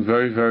helping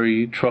very,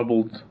 very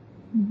troubled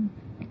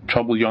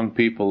young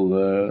people.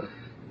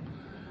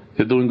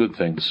 They're doing good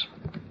things.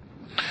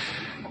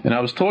 And I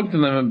was talking to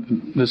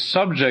them. The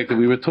subject that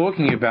we were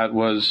talking about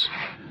was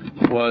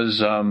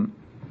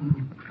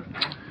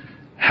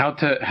how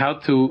to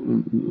help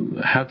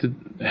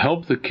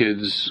the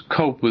kids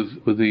cope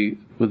with the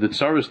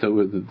tzaras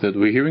that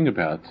we're hearing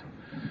about.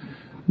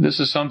 This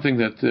is something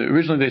that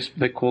originally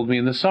they called me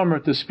in the summer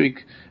to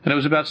speak, and it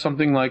was about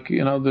something like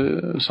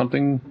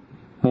something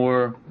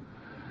more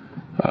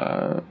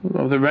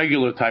of the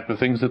regular type of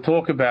things to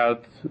talk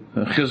about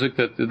chizuk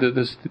that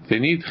they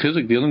need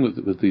chizuk dealing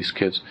with these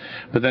kids.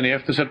 But then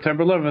after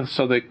September 11th,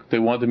 so they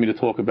wanted me to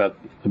talk about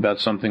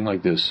something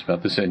like this,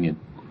 about this Inyan.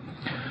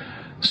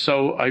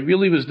 So I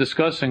really was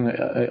discussing.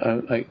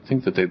 I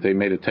think that they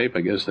made a tape.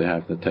 I guess they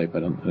have the tape. I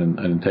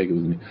didn't take it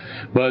with me,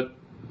 but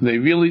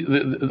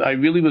I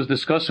really was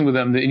discussing with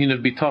them the Inyan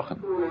of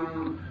bitachon.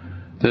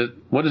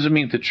 What does it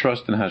mean to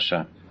trust in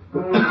Hashem?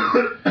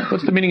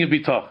 What's the meaning of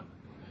bitachon?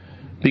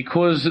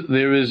 Because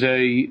there is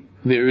a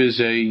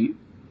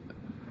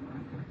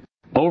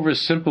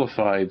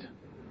oversimplified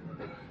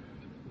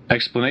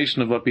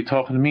explanation of what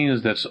bitachon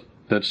means that's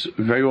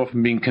very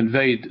often being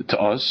conveyed to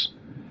us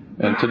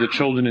and to the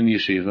children in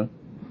yeshiva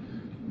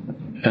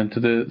and to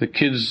the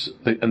kids,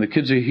 and the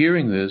kids are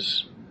hearing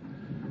this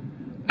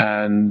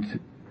and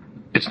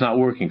it's not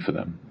working for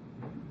them.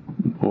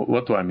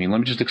 What do I mean? Let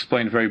me just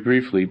explain very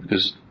briefly,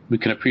 because we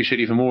can appreciate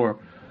even more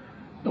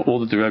all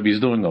that the Rebbe is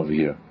doing over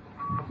here.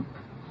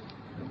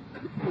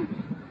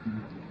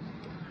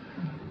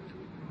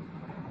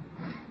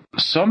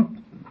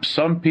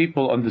 Some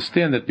people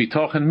understand that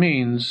bitachon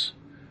means,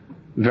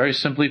 very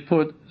simply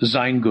put,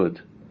 zayin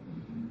good.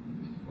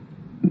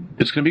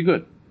 It's going to be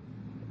good.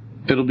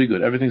 It'll be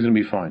good. Everything's going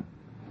to be fine.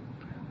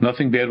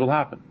 Nothing bad will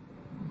happen.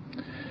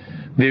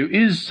 There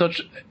is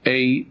such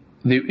a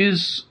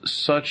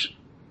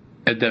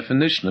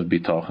definition of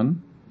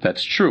bitachon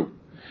that's true,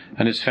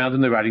 and it's found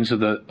in the writings of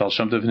the Baal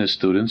Shem Tov and his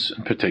students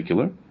in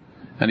particular,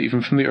 and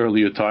even from the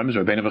earlier times,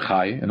 Rabbeinu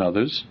Bechai and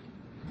others,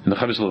 in the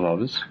Chavis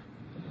Levavos.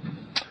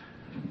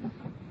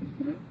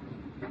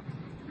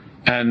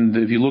 And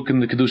if you look in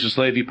the Kedushas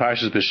Levi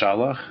Parshas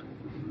Beshalach,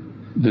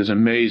 there's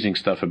amazing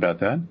stuff about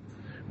that,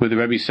 where the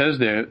Rebbe says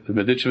there, the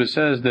Berditchever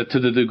says that to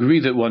the degree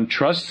that one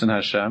trusts in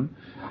Hashem,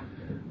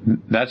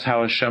 that's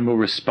how Hashem will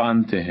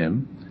respond to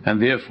him. And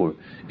therefore,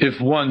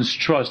 if one's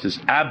trust is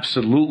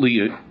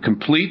absolutely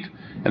complete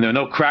and there are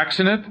no cracks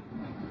in it,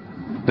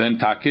 then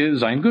Takeh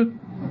Zayin good.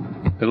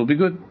 It'll be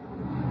good.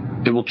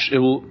 It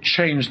will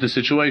change the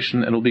situation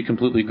and it'll be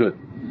completely good.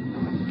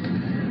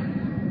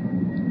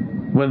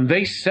 When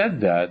they said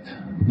that,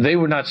 they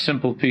were not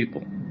simple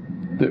people.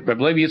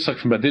 Rabbi Levi Yitzchak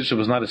from Berditchever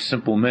was not a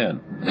simple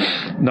man.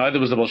 Neither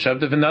was the Baal Shem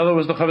Tov, and neither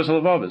was the Chavis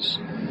Levavos.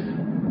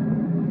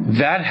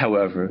 That,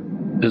 however,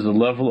 is the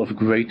level of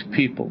great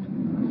people.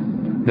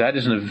 That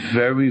is in a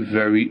very,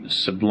 very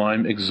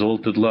sublime,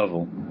 exalted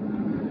level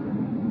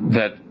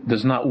that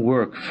does not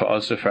work for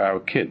us or for our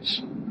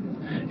kids.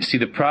 You see,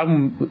 the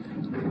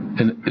problem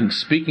in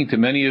speaking to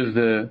many of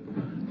the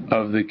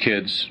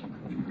kids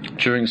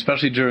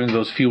especially during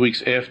those few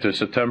weeks after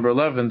September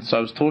 11th. So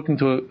I was talking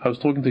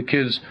to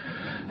kids,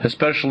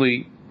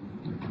 especially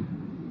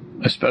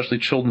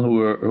children who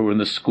were in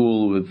the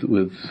school with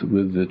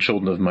the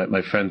children of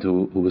my friend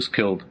who was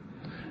killed,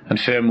 and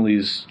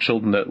families,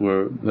 children that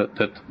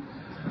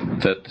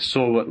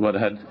saw what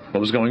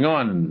was going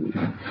on.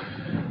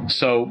 And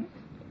so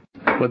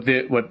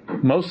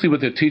mostly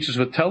what their teachers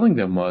were telling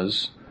them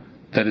was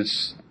that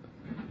it's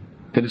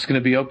going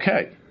to be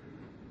okay.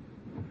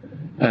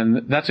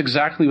 And that's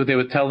exactly what they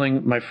were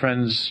telling my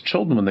friend's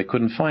children when they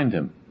couldn't find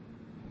him,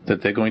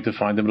 that they're going to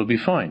find him, it'll be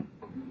fine.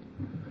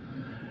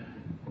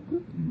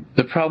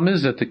 The problem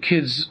is that the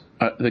kids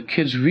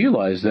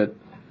realize that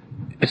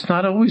it's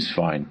not always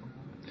fine.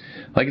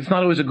 Like, it's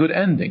not always a good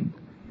ending.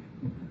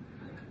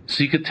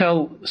 So you could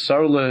tell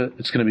Sarla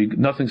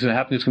nothing's going to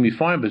happen, it's going to be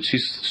fine, but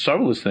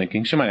Sarla's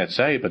thinking, she might not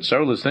say it, but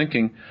Sarla's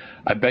thinking,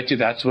 I bet you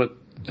that's what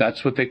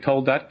they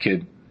told that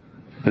kid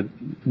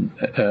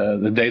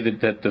the day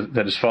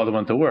that his father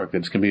went to work.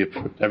 Everything's going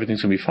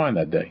to be fine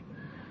that day.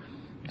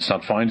 It's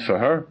not fine for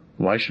her.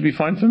 Why should it be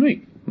fine for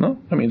me? No,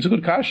 it's a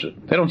good kasha.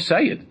 They don't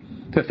say it.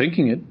 They're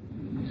thinking it.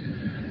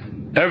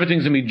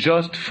 Everything's going to be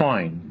just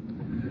fine.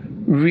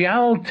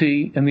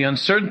 Reality and the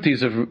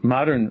uncertainties of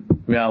modern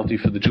reality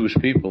for the Jewish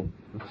people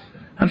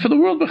and for the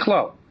world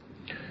b'chlal,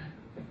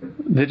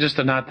 they just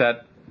are not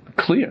that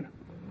clear.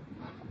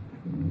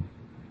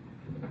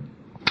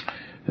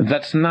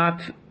 That's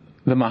not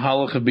the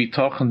mahalach of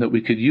bitachon that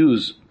we could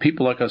use.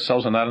 People like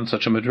ourselves are not in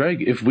such a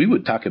madrega. If we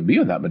would be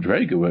on that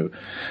madrega, where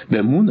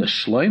be'emunah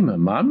shleima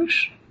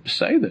mamish,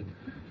 say that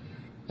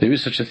there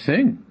is such a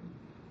thing,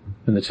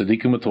 and the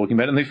tzaddikim were talking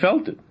about it, and they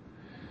felt it.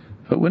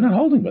 But we're not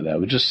holding by that.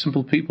 We're just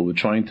simple people. We're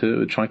trying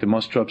to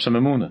muster up some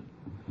emunah.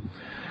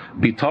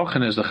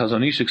 Bitachon, as the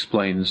Chazon Ish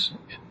explains,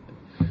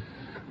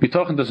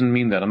 bitachon doesn't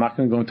mean that. I'm not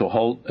going to go into a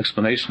whole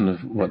explanation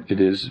of what it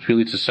is.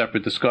 Really, it's a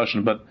separate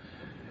discussion.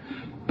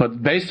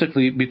 But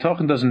basically,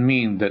 bitachon doesn't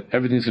mean that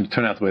everything's going to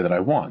turn out the way that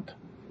I want.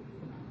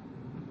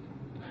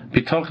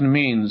 Bitachon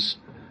means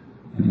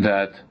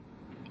that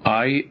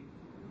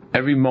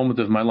every moment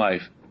of my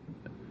life,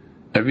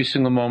 every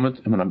single moment,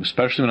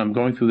 especially when I'm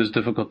going through this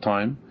difficult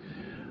time,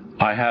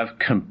 I have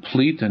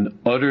complete and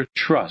utter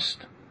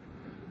trust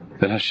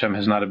that Hashem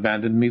has not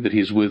abandoned me, that He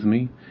is with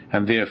me,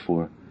 and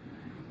therefore,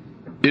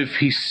 if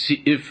He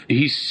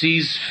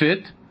sees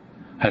fit,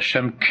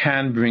 Hashem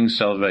can bring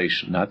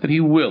salvation. Not that He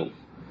will,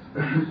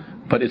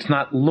 but it's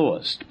not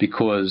lost,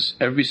 because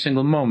every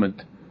single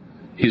moment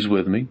He's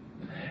with me,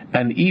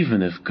 and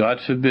even if, God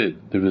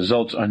forbid, the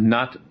results are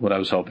not what I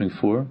was hoping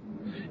for,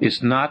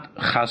 it's not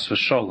chas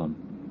v'sholem,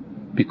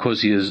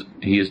 because He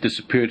has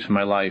disappeared from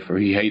my life, or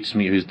He hates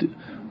me,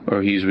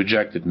 or He's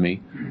rejected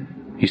me,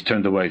 He's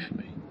turned away from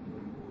me.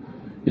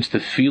 It's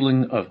the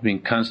feeling of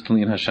being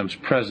constantly in Hashem's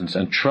presence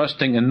and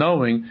trusting and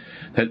knowing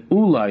that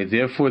ulai,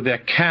 therefore there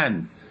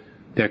can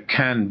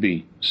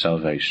be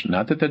salvation.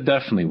 Not that there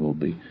definitely will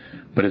be,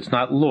 but it's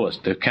not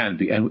lost. There can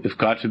be. And if,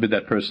 God forbid,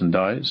 that person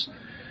dies,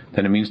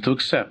 then it means to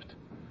accept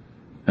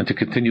and to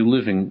continue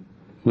living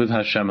with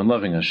Hashem and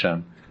loving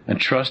Hashem and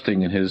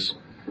trusting in His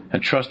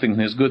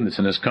goodness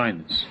and His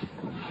kindness.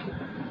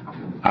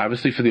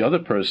 Obviously, for the other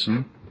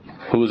person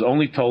who was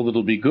only told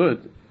it'll be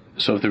good,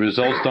 so if the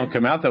results don't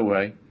come out that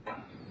way,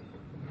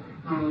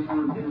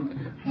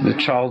 the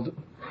child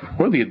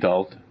or the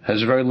adult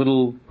has very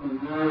little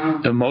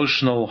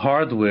emotional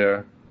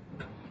hardware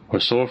or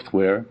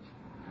software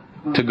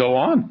to go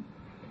on.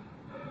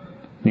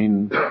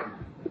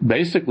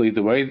 Basically,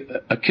 the way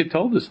a kid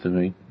told this to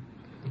me,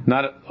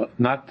 it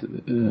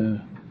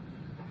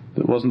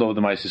wasn't over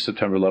the Ma'aseh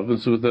September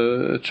 11th, it was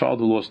a child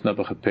who lost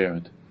a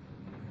parent.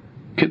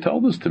 Kid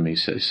told this to me.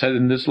 He said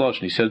in this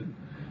lashon, he said,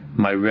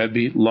 "My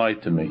Rebbe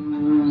lied to me.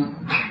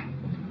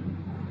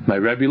 My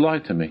Rebbe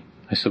lied to me."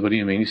 I said, "What do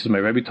you mean?" He said, "My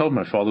Rebbe told me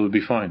my father would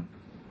be fine,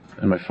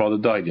 and my father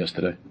died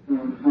yesterday."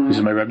 He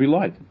said, "My Rebbe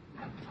lied."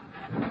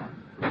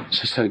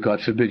 So I said,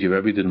 "God forbid, your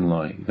Rebbe didn't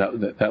lie.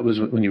 That was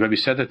when your Rebbe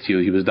said that to you.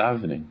 He was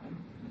davening.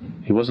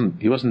 He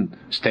wasn't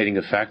stating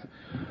a fact.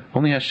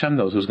 Only Hashem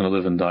knows who's going to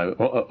live and die,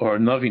 or a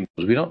Navi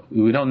knows.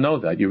 We don't know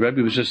that. Your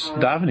Rebbe was just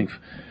davening.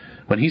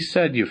 When he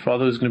said your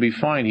father was going to be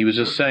fine, he was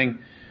just saying,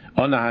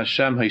 "Ona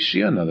Hashem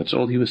Haishiana." That's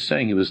all he was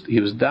saying. He was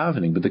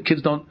davening. But the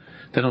kids don't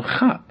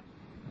chap.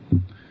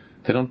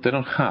 They don't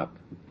chap.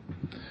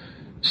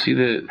 See,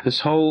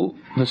 this whole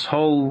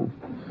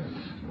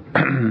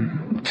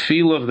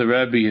feel of the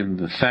Rebbe and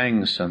the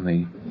thanks and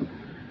the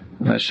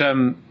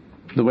Hashem,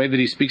 the way that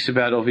he speaks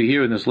about over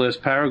here in this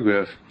last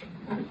paragraph,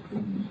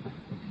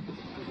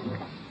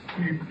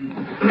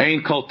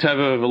 Ein kol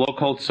teva v'lo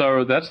kol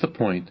tzara, that's the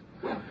point.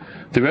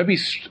 The Rebbe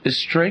is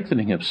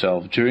strengthening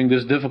himself during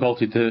this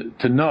difficulty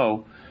to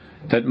know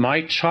that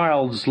my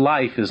child's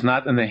life is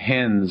not in the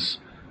hands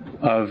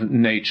of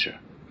nature.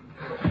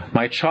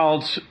 My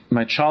child's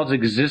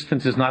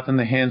existence is not in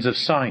the hands of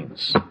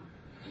science.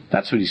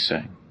 That's what he's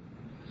saying.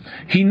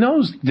 He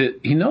knows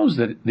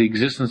that the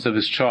existence of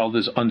his child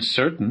is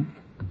uncertain.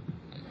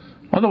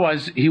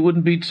 Otherwise, he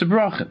wouldn't be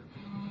tzibrochen.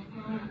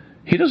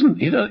 he doesn't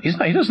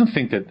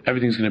think that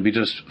everything's going to be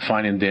just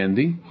fine and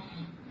dandy.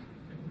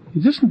 He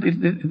doesn't,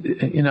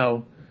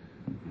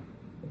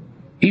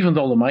 even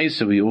though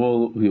Lamaisa, we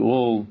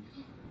all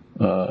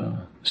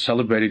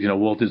celebrated,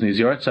 Walt Disney's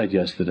yahrzeit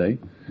yesterday.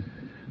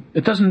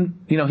 It doesn't,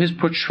 his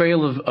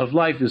portrayal of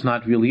life is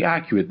not really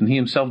accurate, and he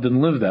himself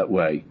didn't live that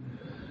way.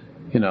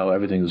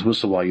 Everything is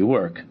whistle while you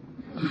work.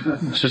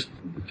 It's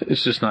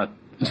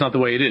not the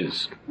way it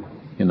is.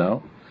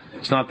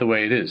 It's not the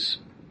way it is.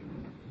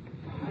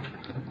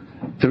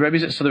 The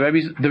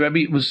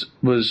Rebbe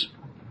was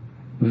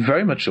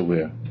very much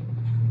aware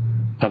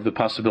of the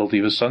possibility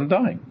of his son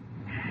dying.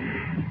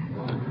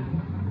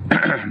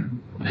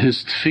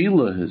 His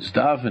tefillah, his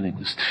davening,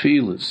 his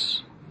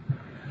tefillahs,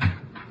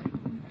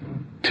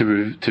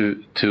 to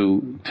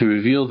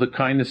reveal the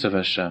kindness of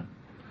Hashem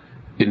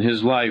in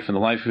his life and the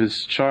life of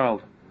his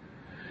child,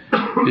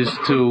 is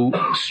to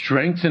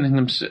strengthen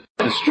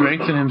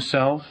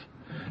himself,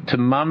 to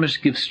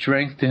mamish give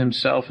strength to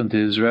himself and to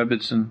his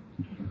Rebbetzin,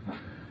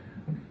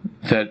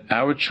 that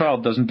our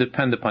child doesn't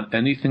depend upon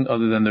anything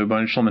other than the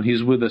Rebbeinu Shalom, and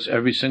he's with us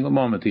every single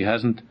moment. He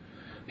hasn't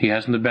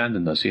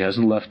abandoned us. He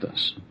hasn't left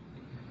us.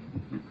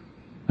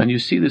 And you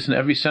see this in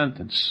every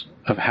sentence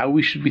of how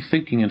we should be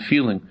thinking and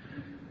feeling.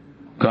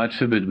 God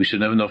forbid, we should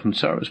never know from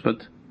tzaros,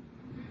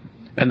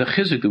 and the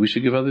chizuk that we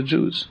should give other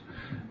Jews.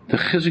 The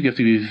chizuk, you have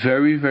to be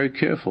very, very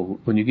careful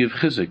when you give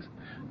chizuk.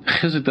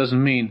 Chizuk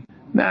doesn't mean,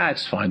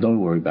 it's fine, don't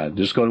worry about it.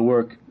 Just go to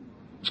work.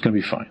 It's going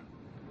to be fine.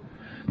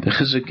 The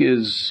chizuk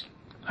is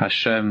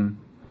Hashem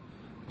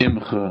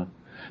imcha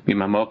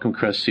mimamakim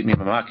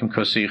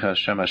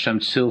krasicha Hashem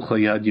tzilcha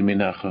yad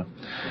yaminecha.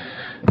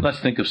 Let's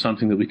think of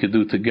something that we could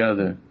do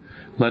together.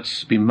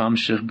 Let's be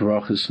mamshech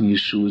brachas and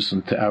yeshuas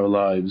into our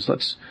lives.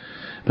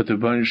 But the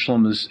Rebbeinu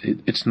Shalom is,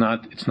 it's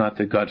not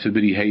that God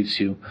forbid he hates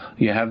you.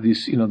 You have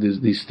these,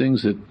 these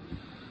things that,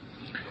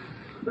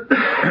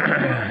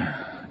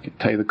 I can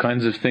tell you the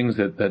kinds of things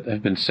that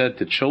have been said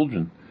to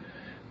children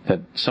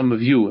that some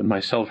of you and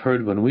myself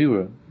heard when we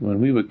were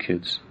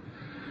kids.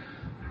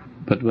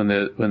 But when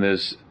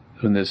there's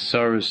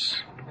sorrows,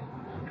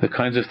 the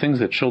kinds of things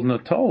that children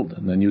are told,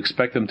 and then you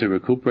expect them to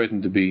recuperate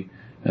and to be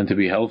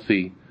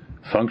healthy,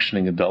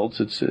 functioning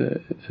adults, it's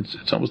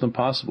almost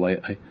impossible.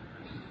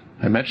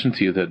 I mentioned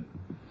to you that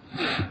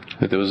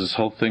there was this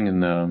whole thing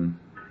in my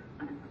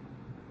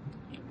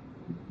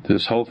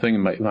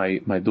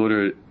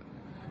daughter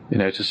in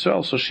Eretz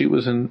Yisrael. So she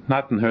was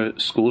not in her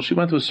school. She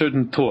went to a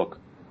certain talk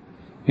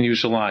in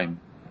Yerushalayim,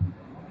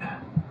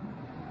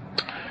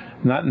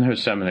 not in her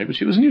seminary, but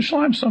she was in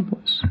Yerushalayim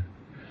someplace.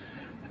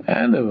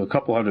 And there were a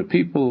couple hundred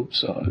people,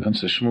 so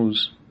against the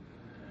shmooze.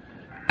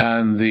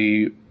 And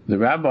the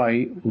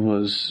rabbi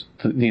was,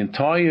 the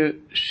entire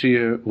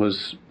shir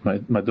was,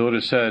 my daughter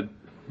said,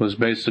 was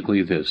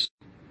basically this.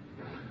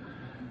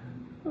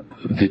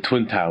 The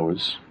Twin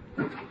Towers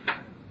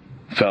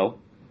fell,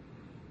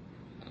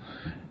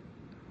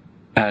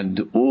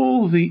 and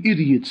all the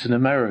idiots in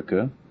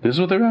America, this is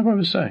what the rabbi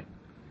was saying.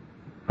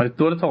 My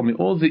daughter told me,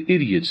 all the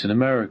idiots in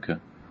America,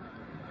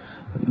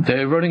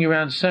 they're running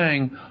around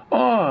saying,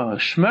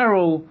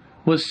 Shmerel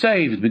was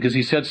saved because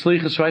he said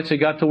Slichas rights, he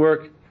got to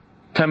work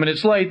 10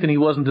 minutes late and he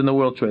wasn't in the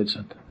World Trade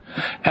Center.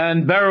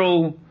 And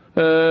Beryl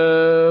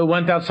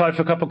went outside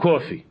for a cup of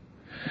coffee.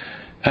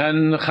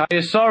 And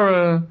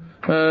Chayesara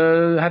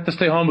had to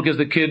stay home because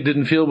the kid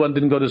didn't feel well and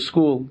didn't go to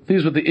school.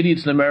 These were the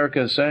idiots in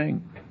America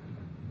saying.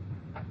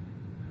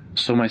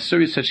 So my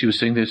Suri said, she was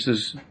saying this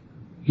is,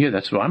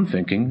 that's what I'm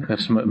thinking.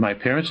 That's my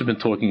parents have been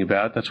talking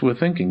about. That's what we're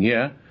thinking,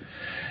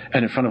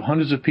 And in front of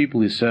hundreds of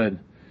people, he said,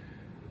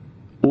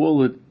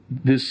 all of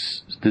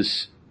this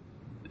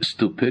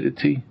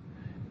stupidity,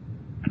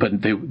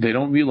 but they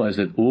don't realize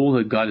that all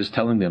that God is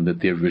telling them, that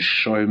they're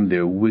Rishoim,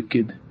 they're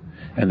wicked,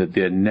 and that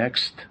they're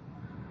next,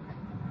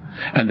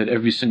 and that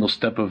every single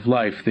step of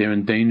life they're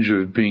in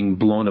danger of being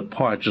blown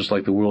apart, just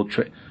like the World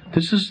Trade.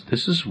 This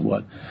is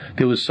what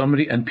there was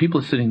somebody, and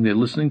people sitting there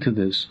listening to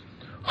this.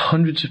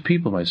 Hundreds of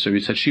people. My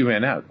Suri said she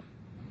ran out.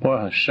 Oh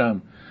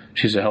Hashem,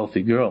 she's a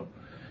healthy girl,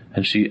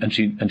 and she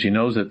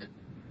knows that.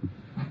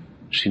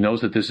 She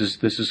knows that this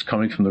is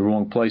coming from the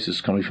wrong place.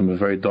 It's coming from a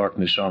very dark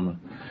neshama,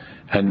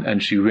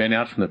 and she ran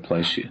out from the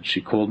place.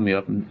 She called me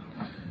up, and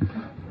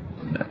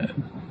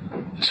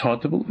it's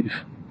hard to believe.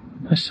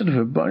 I said to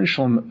her, Rebbeinu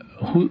Shalom,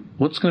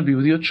 what's going to be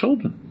with your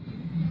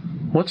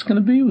children? What's going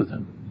to be with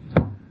them?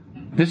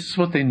 This is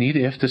what they need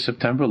after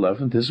September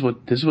 11th.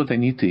 This is what they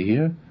need to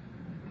hear.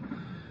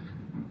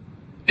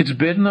 It's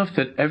bad enough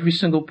that every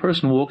single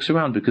person walks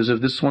around because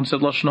if this one said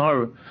Lashon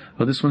Hara,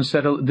 or this one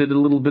did a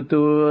little bit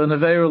to an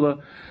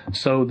Aveirah,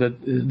 so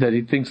that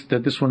he thinks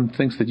that this one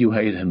thinks that you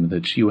hate him,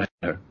 that you hate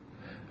her.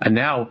 And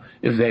now,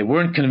 if they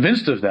weren't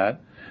convinced of that,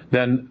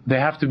 then they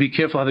have to be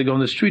careful how they go in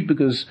the street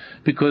because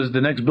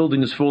the next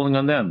building is falling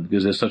on them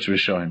because they're such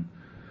Rishoim.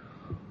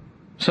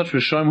 Such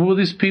Rishoim. Who are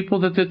these people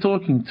that they're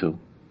talking to?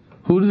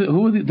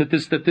 Who are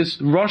that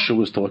this Russia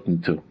was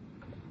talking to?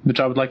 Which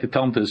I would like to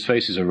tell him to his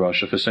face, he's a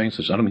Russia for saying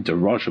such. I don't mean to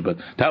Russia, but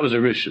that was a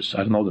rishus.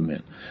 I don't know the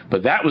man,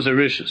 but that was a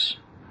rishus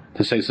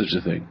to say such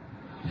a thing.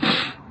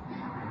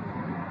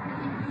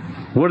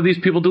 What do these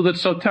people do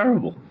that's so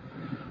terrible?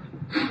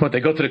 What, they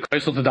go to the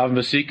Kreisel to daven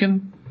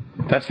v'sikin?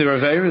 That's their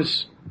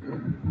averis?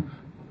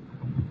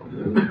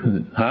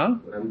 Huh?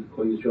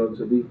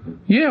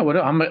 Yeah, what?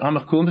 I'm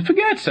a cool.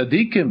 Forget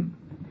tzaddikim.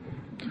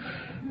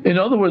 In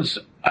other words,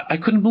 I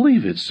couldn't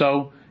believe it.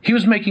 So he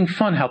was making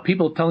fun how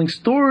people are telling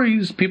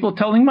stories, people are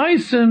telling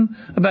maisim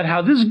about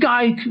how this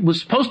guy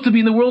was supposed to be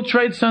in the World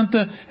Trade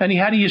Center and he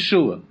had a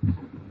Yeshua.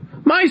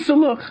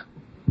 Maisalach.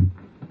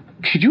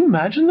 Could you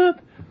imagine that?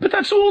 But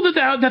that's all that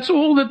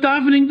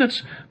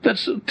davening.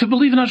 That's to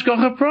believe in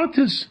Hashgacha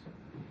Pratis.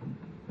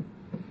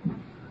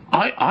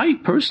 I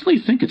personally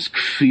think it's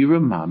kfira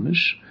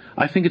mamish.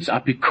 I think it's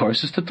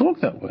apikorsis to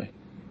talk that way.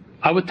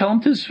 I would tell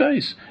him to his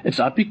face, it's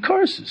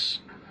apikorsis.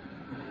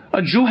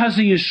 A Jew has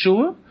a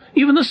Yeshua,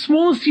 even the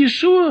smallest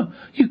Yeshua.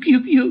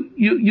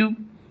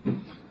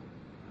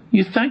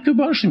 You thank the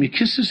Baruch Shem, you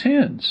kiss his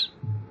hands.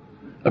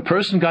 A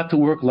person got to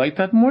work late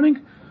that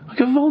morning. A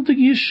gewaltig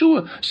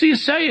Yeshua. So you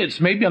say it's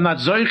maybe I'm not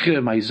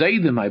Zoiche, my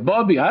Zaydim, my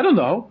Bobby, I don't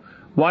know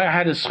why I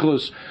had a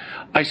schus.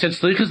 I said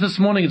slichas this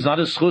morning. It's not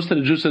a schus that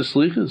a Jew says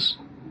slichas.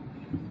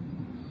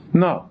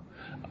 No.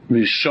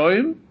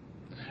 Rishoyim,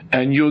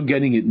 and you're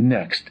getting it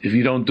next. If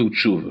you don't do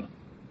tshuva,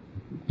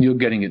 you're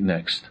getting it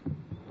next.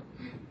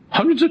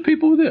 Hundreds of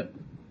people were there.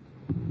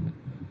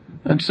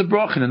 And it's a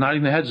brach, and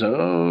nodding their heads,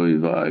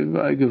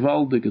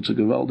 gewaldig, it's a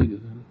gewaldig.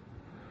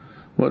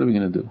 What are we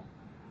going to do?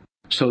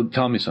 So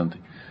tell me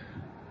something.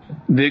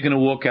 They're going to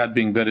walk out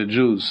being better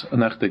Jews,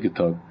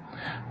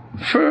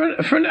 for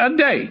a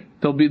day.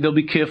 They'll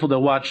be careful,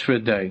 they'll watch for a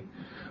day.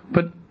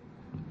 But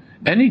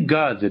any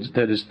God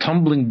that is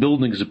tumbling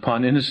buildings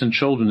upon innocent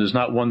children is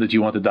not one that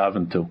you want to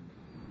daven to.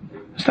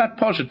 It's that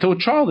pasha. To a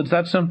child, it's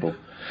that simple.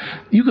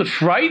 You could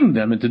frighten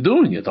them into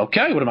doing it.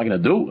 Okay, what am I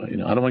going to do?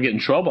 I don't want to get in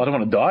trouble. I don't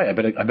want to die.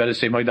 I better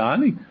say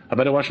Maidani. I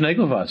better watch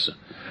Negelvasa.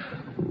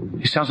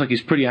 He sounds like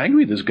he's pretty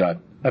angry, this God.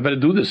 I better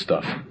do this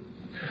stuff.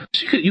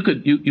 So you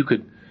could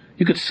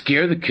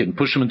scare the kid and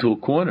push him into a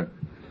corner.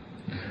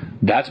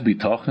 That's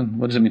bitachon.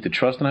 What does it mean to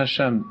trust in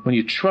Hashem? When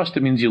you trust,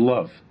 it means you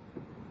love.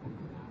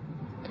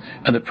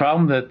 And the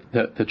problem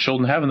that the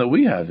children have and that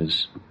we have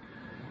is,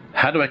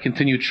 how do I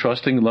continue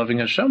trusting and loving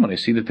Hashem when I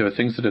see that there are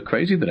things that are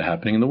crazy that are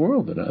happening in the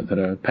world, that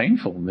are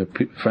painful? There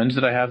are friends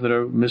that I have that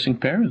are missing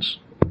parents.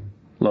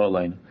 Lo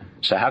Aleinu.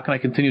 So how can I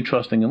continue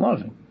trusting and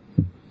loving?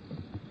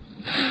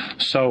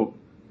 So,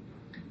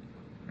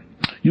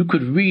 you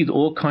could read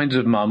all kinds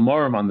of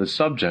ma'amorim on the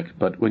subject,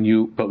 but when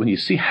you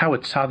see how a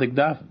tzaddik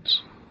davens,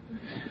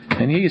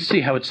 and here you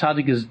see how a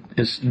tzaddik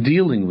is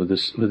dealing with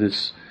this,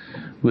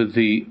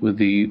 ultimately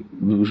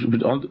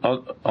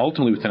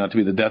would turn out to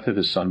be the death of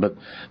his son, but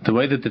the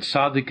way that the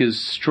tzaddik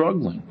is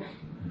struggling,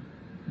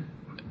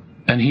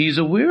 and he's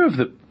aware of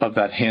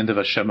that hand of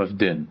Hashem of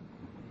din.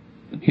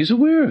 He's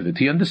aware of it.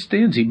 He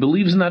understands. He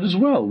believes in that as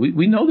well.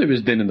 We know there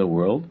is din in the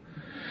world.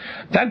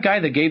 That guy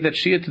that gave that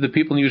shia to the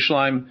people in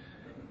Yerushalayim,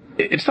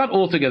 it's not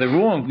altogether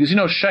wrong, because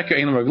sheker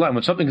ein l'raglayim.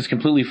 When something is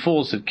completely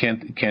false, it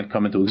can't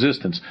come into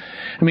existence.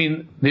 I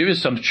mean, there is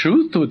some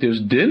truth to it.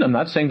 There's din. I'm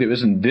not saying there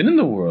isn't din in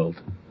the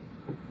world.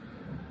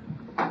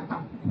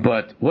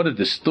 But what a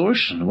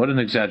distortion, what an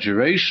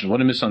exaggeration, what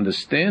a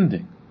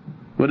misunderstanding.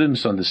 What a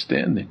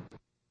misunderstanding.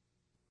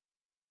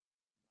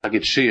 I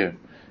get share.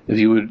 If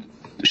you would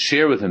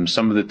share with him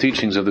some of the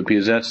teachings of the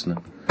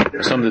Piazetzna,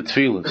 some of the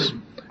tefillas,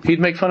 he'd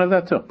make fun of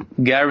that too.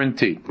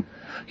 Guarantee.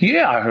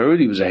 Yeah, I heard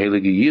he was a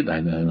heilige Yid. I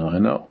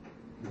know.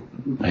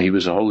 He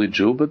was a holy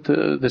Jew, but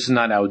this is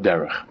not our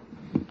derech.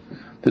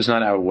 This is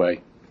not our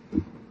way.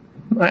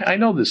 I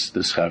know this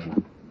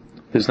chavra.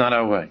 This is not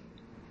our way.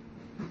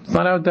 It's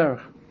not our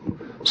derech.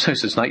 So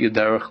it's not your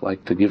derech,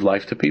 like, to give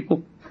life to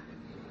people.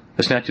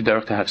 It's not your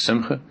derech to have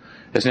simcha.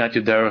 It's not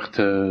your derech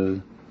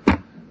to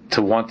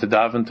want to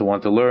daven, to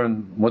want to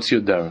learn. What's your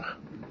derech?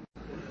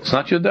 It's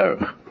not your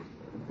derech.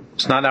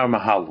 It's not our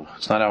mahalach.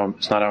 It's not our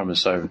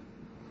Messiah.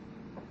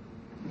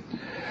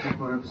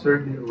 Well,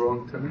 certainly a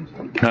wrong terms.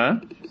 Huh?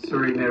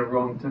 Certainly a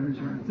wrong terms,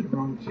 the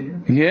wrong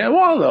shear. Yeah,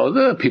 well, though,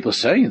 the people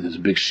say there's a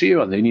big shear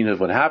on the need of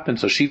what happened.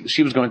 So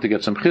she was going to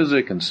get some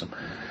chizik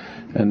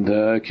and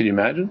can you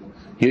imagine?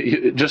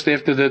 Just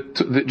after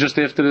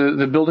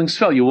the buildings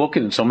fell, you walk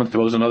in and someone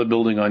throws another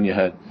building on your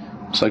head.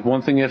 It's like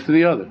one thing after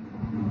the other.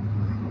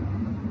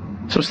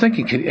 So I was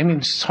thinking,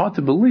 it's hard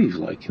to believe.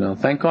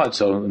 Thank God.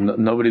 So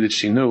nobody that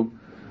she knew,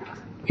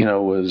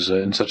 was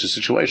in such a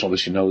situation. Although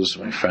she knows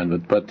my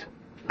friend, but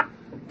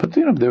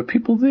there are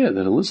people there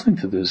that are listening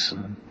to this,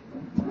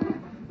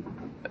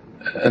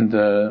 and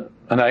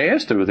I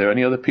asked her, were there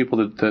any other people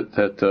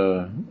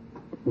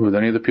were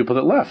there any other people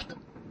that left?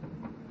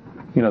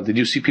 Did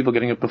you see people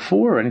getting it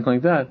before or anything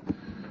like that?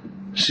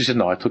 She said,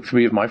 no, I took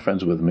 3 of my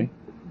friends with me.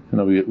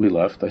 We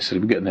left. I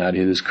said, we're getting out of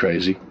here. This is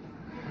crazy.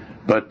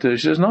 But she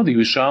says, no, the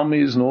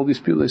Yerushalmis and all these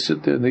people, they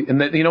sit there. And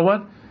they, you know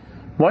what?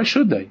 Why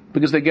should they?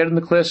 Because they get in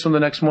the classroom the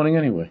next morning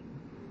anyway.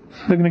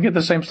 They're going to get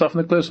the same stuff in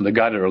the classroom. They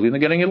got it early and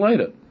they're getting it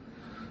later.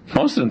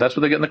 Most of them, that's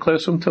what they get in the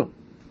classroom too.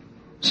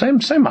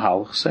 Same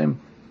mahal, same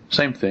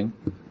thing.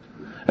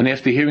 And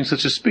after hearing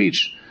such a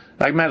speech,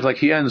 I imagine like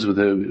he ends with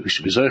we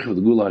should be zeicher with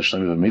the Gula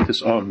Hashem of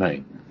Amitis. Oh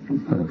man.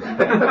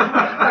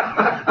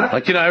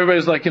 Like,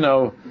 everybody's like,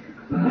 what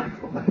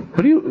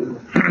do you,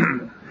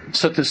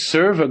 so to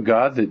serve a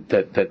God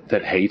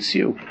that hates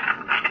you,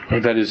 or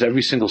that is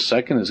every single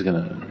second is going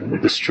to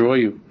destroy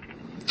you.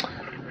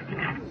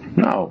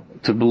 No,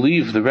 to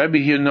believe the Rebbe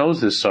here knows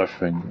this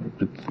suffering.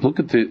 Look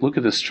at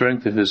the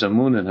strength of his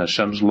amun and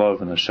Hashem's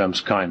love and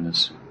Hashem's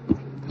kindness.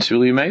 It's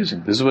really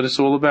amazing. This is what it's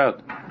all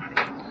about.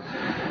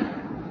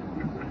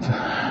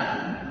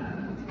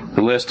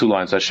 The last two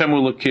lines. Hashem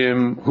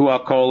Ulukim, Hu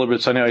Akol,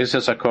 B'Tzani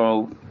Oises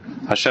Akol.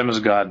 Hashem is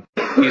God.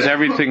 He's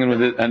everything, and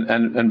with it,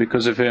 and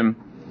because of Him,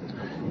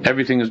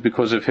 everything is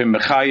because of Him.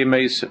 Mechayim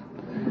Meisa.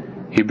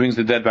 He brings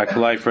the dead back to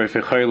life.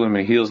 Reifecholim,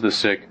 He heals the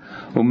sick.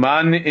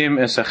 Umanim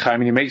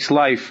Esachayim. He makes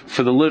life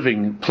for the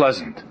living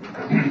pleasant.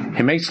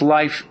 He makes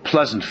life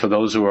pleasant for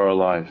those who are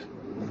alive.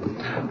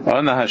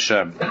 Ana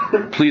Hashem.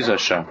 Please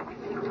Hashem.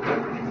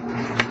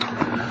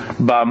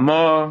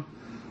 Ba'mo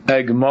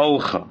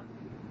Egmolcha.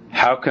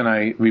 How can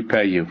I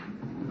repay you?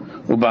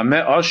 And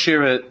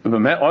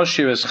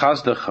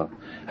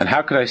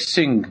how could I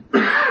sing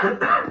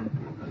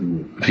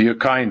for your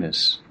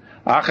kindness?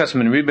 Achas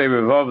min ribei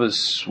revav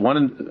is one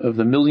of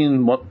the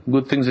million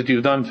good things that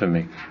you've done for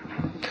me.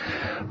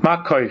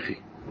 Ma koichi,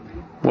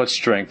 what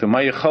strength? Ma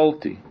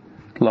yecholti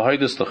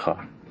lahoides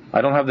lecha. I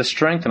don't have the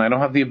strength and I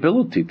don't have the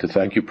ability to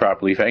thank you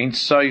properly. If ain't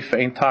soif,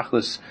 ain't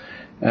tachlis,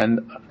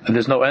 and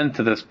there's no end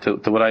to this, to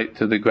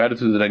the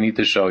gratitude that I need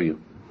to show you.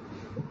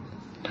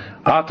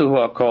 Atuhu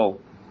Akol.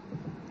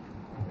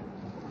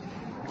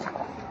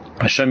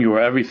 Hashem, you are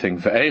everything.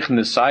 How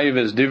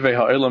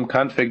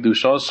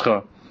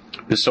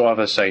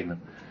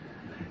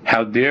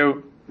dare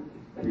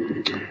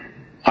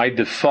I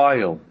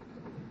defile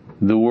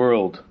the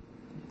world,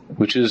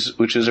 which is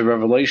a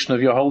revelation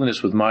of your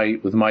holiness with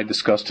my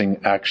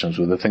disgusting actions,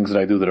 with the things that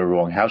I do that are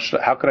wrong. How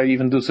could I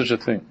even do such a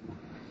thing?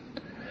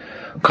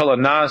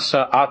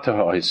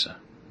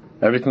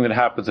 Everything that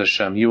happens,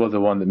 Hashem, you are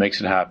the one that makes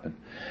it happen.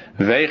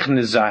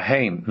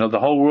 The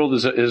whole world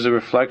is a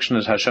reflection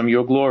of Hashem,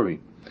 your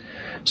glory.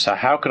 So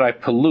how could I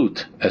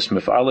pollute? How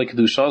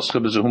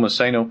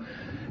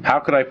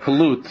could I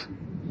pollute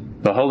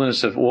the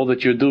holiness of all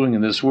that you're doing in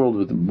this world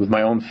with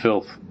my own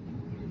filth?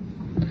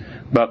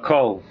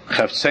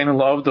 Hashem,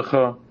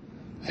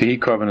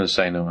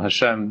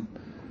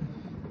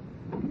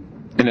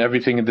 in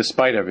everything and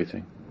despite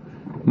everything,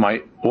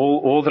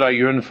 all that I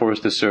yearn for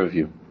is to serve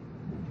you.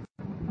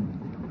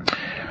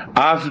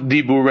 Av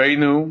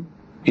dibureinu,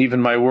 even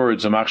my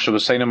words, my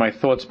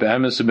thoughts,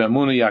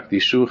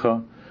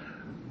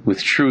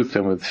 with truth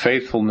and with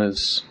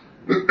faithfulness,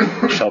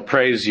 shall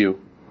praise you.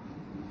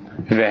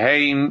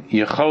 Veheim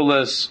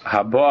yecholas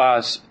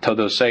haboas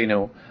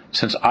todoseinu.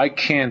 Since I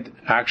can't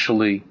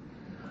actually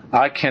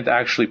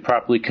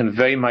properly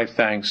convey my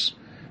thanks,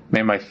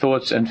 may my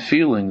thoughts and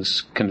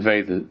feelings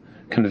convey the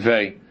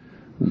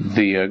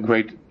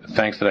great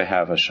thanks that I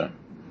have, Hashem.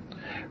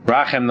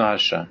 Rachem na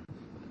Hashem.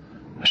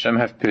 Hashem,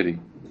 have pity.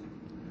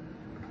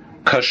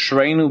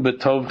 Kashreinu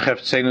betov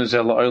cheftzenu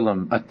zel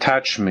olam.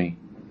 Attach me,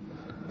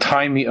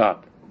 tie me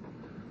up.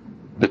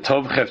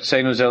 Betov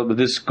cheftzenu zel, with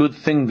this good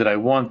thing that I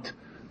want,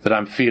 that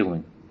I'm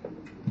feeling.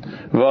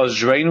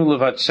 V'azreinu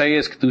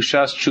levatzeyes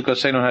kedushas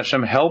chukasenu.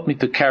 Hashem, help me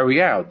to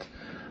carry out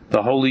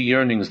the holy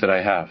yearnings that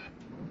I have.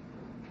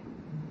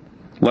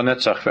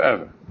 Lanetzach,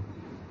 forever.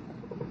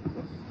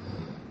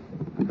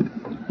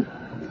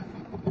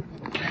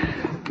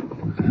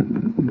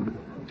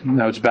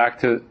 Now it's back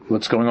to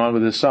what's going on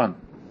with his son.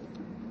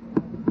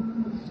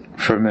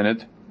 For a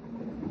minute.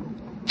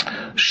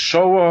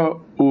 Shoah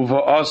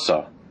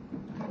uva'asa.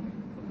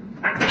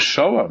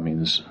 Shoah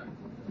means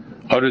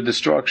utter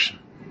destruction.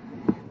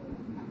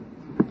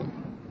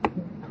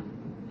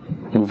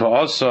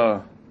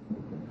 Uva'asa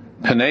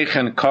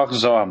penechen kach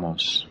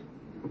zoamos.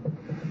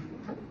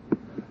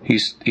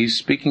 He's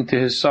speaking to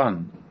his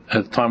son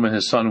at the time when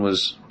his son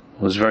was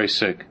very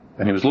sick,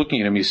 and he was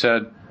looking at him. He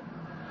said,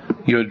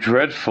 "Your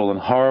dreadful and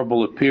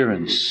horrible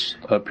appearance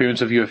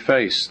of your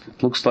face,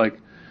 it looks like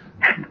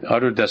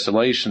utter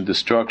desolation,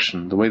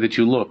 destruction, the way that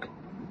you look,"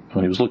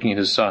 when he was looking at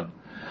his son.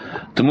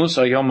 Demus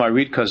ayom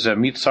marid kazeh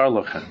mitzar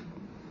lochem.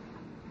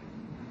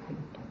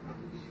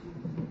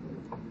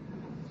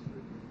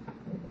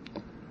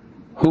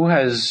 Who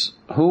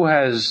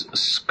has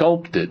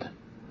sculpted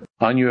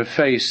on your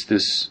face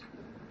this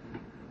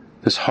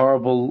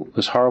horrible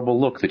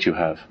look that you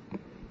have?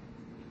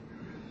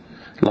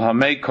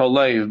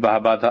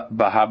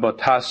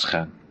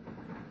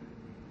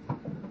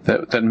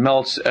 That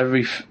melts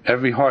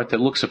every heart that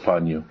looks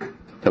upon you,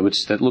 that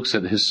looks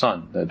at his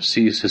son, that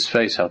sees his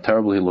face, how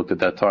terrible he looked at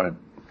that time.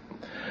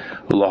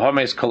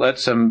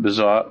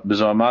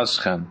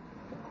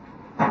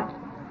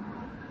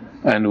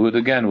 And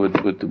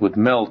would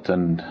melt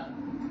and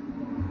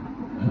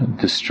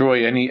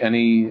destroy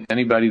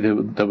anybody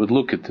that would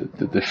look at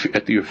the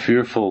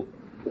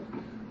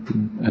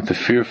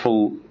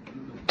fearful,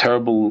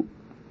 terrible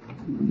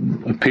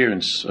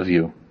appearance of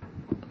you.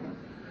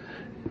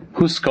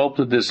 Who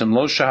sculpted this? Who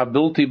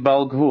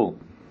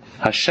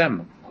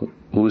Hashem,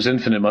 who is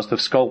infinite, must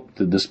have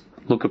sculpted this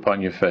look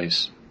upon your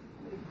face.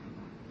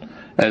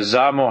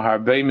 Ezamo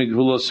harbe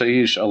migvulo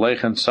saish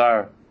aleichem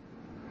tsar.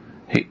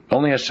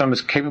 Only Hashem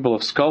is capable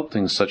of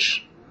sculpting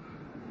such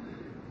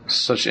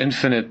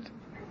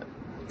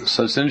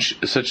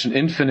an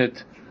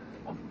infinite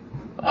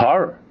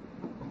horror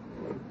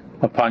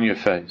upon your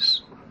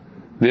face.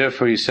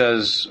 Therefore he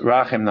says,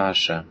 Rachim na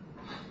Hashem.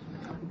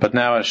 But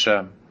now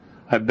Hashem,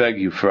 I beg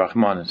you for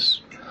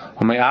Rachmanis.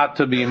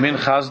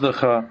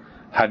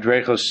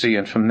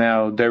 And from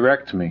now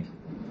direct me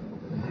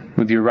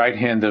with your right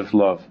hand of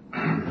love.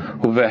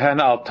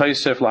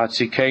 Please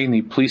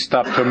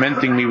stop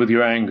tormenting me with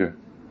your anger.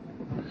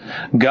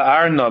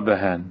 Ga'arna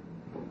behen.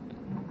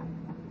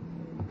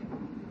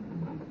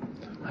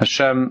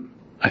 Hashem,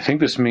 I think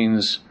this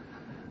means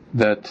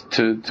that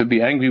to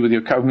be angry with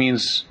your car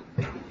means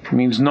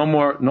no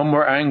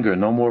more anger,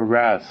 no more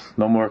wrath,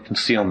 no more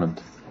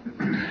concealment.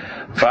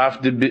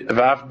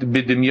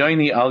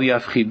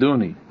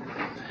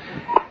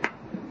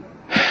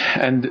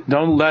 And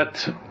don't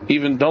let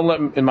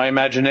in my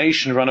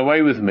imagination run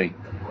away with me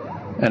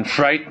and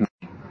frighten me.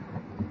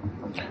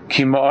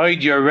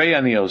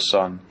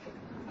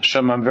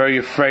 Hashem, I'm very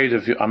afraid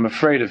of you. I'm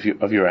afraid of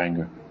your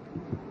anger.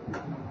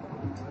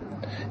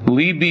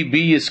 Libi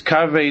bi is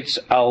kavetz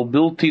al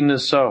bilti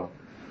neso.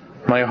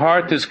 My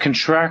heart is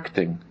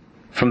contracting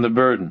from the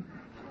burden.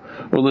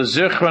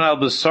 Ulezichron al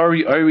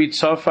basari oiri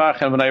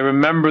tzafach. And when I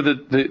remember the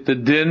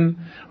din,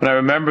 when I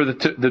remember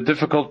the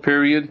difficult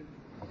period,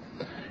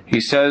 he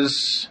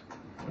says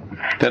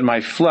that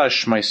my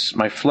flesh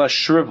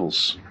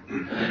shrivels.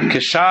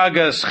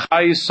 Keshagas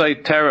chaysai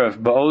teref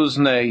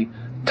ba'oznei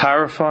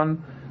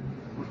tarafon,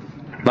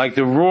 like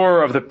the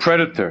roar of the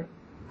predator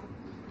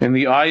in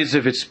the eyes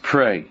of its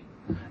prey.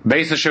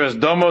 Beis asher es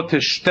domo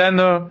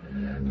tishtena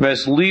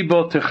ves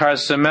libo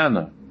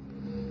ticharsemena,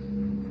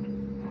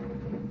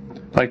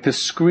 like the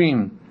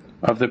scream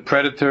of the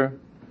predator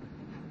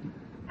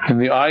in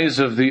the eyes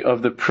of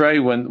the prey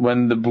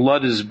when the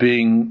blood is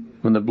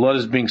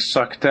being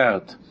sucked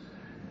out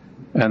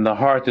and the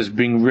heart is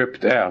being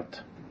ripped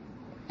out.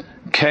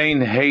 Kain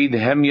heid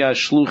hemya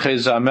shluchei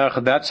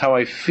zamecha. That's how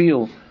I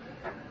feel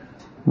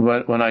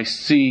when I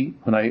see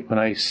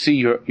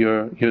your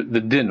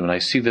the din, when I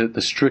see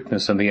the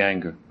strictness and the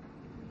anger.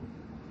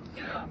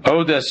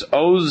 Odes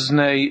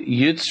ozne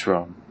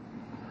yitzram.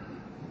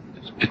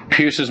 It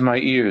pierces my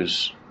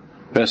ears.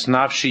 Ves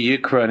nafshi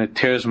yikra, and it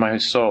tears my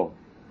soul.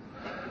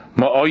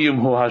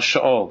 Ma'oyim hu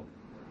hash'ol.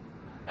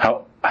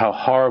 How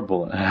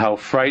horrible and how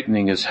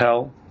frightening is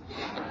hell.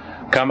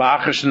 Kam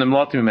achash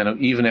nemlotim mimenu,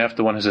 even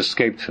after one has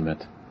escaped from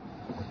it.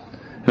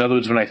 In other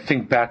words, when I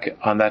think back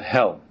on that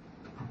hell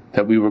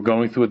that we were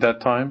going through at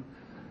that time,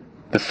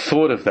 the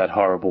thought of that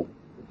horrible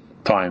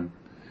time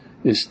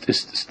is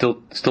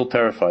still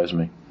terrifies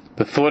me.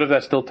 The thought of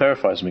that still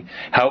terrifies me.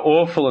 How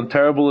awful and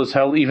terrible is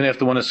hell even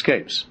after one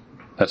escapes.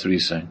 That's what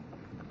he's saying.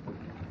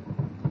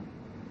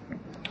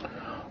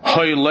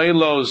 Hoy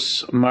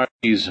leilos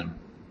marizim.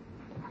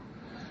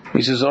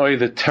 He says, "Oh,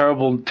 the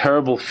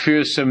terrible,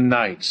 fearsome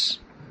nights."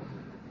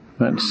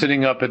 And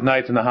sitting up at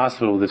night in the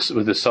hospital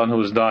with the son who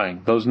was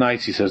dying. Those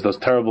nights, he says, those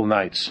terrible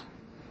nights.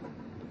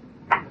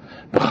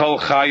 For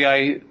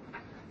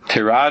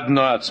the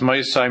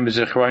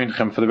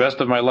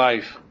rest of my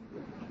life,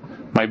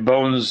 my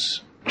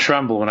bones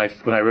tremble when I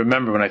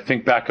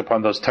think back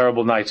upon those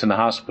terrible nights in the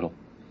hospital.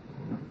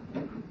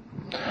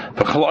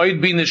 As long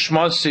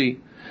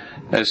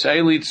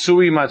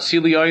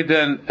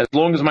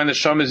as my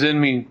neshama is in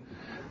me,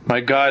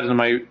 my God and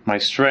my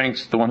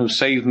strength, the one who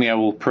saved me, I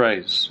will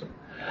praise.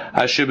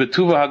 Asher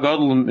betuva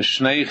hagadol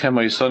mishneihem,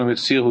 my son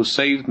who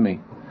saved me.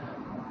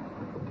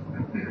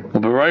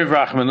 With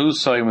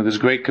his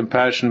great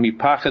compassion, he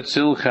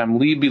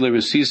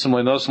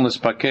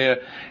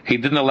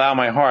didn't allow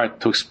my heart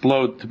to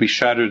explode, to be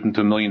shattered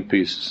into a million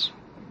pieces.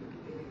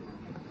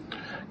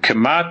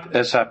 Kemat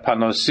es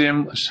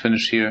hapanosim, let's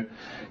finish here.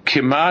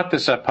 Kemat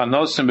es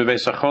hapanosim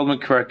beveis hachol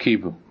mikvar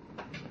kibu.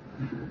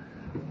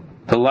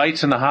 The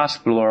lights in the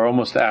hospital are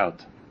almost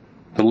out.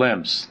 The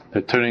lamps,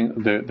 they're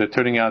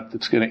turning out.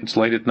 It's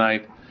late at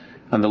night,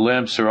 and the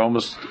lamps are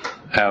almost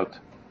out.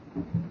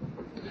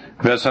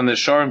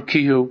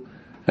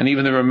 And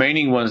even the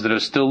remaining ones that are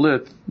still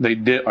lit,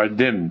 are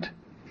dimmed.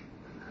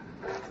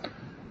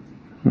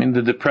 I mean,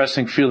 the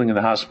depressing feeling in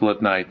the hospital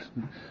at night.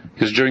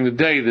 Because during the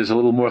day there's a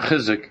little more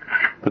chizik,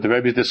 but the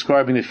Rebbe is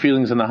describing the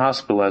feelings in the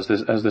hospital as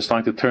they're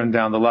starting to turn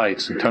down the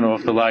lights and turn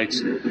off the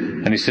lights,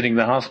 and he's sitting in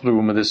the hospital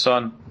room with his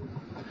son.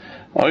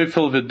 There's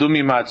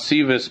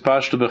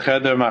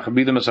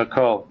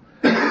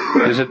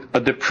a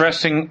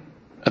depressing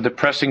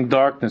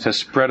darkness has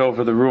spread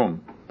over the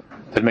room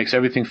that makes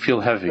everything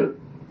feel heavy.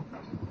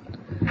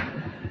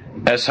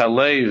 Es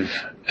halev,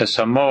 es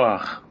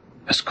hamoach,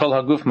 es kol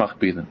haguf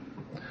machbiden.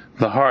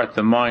 The heart,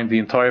 the mind, the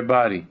entire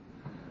body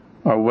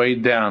are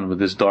weighed down with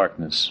this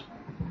darkness.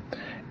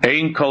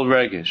 Ein kol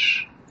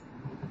regesh,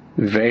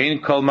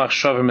 ve'ein kol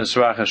machshavim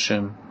esrach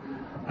Hashem.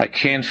 I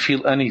can't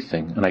feel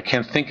anything, and I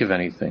can't think of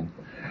anything.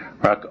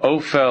 Rak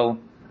ofel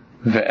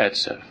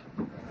ve'etzev.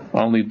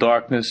 only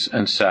darkness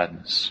and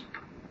sadness.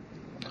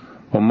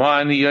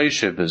 How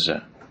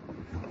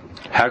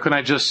can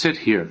I just sit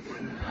here?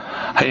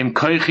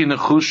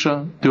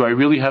 Do I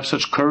really have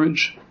such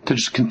courage to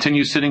just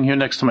continue sitting here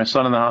next to my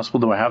son in the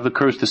hospital? Do I have the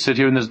courage to sit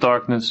here in this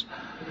darkness?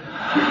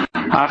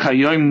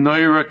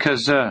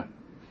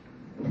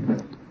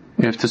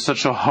 If to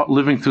such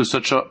living through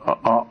such a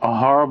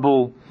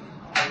horrible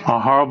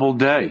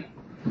day,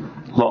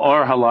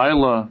 la'or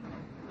halayla,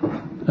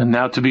 and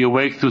now to be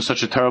awake through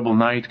such a terrible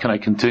night, can I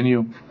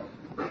continue?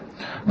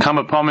 How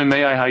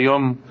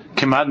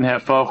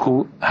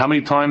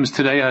many times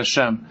today,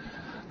 Hashem,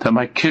 that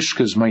my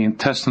kishkas, my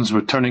intestines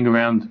were turning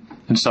around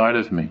inside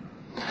of me.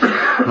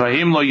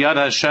 And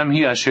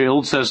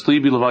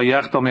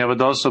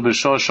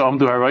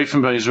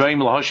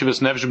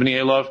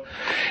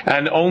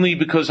only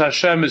because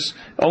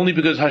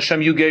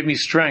Hashem you gave me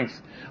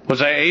strength,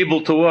 was I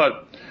able to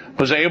what?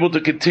 Was I able to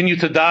continue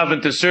to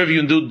daven, to serve you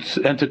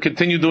and to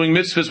continue doing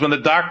mitzvahs when the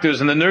doctors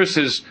and the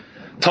nurses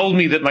told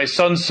me that my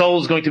son's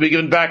soul is going to be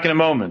given back in a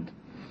moment?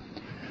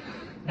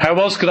 How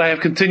else could I have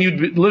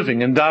continued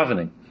living and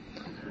davening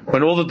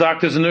when all the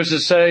doctors and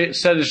nurses said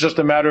it's just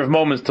a matter of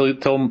moments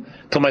till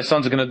my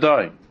son's going to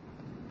die?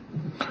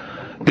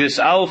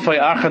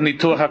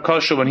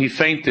 When he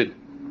fainted,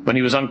 when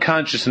he was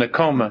unconscious in a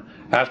coma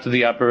after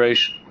the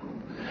operation.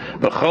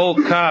 It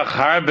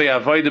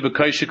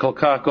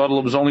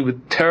was only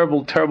with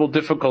terrible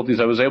difficulties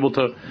I was able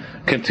to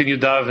continue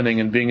davening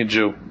and being a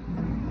Jew.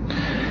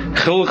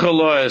 How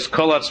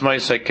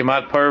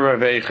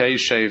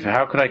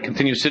could I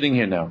continue sitting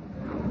here now?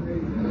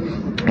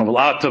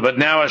 But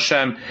now,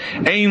 Hashem,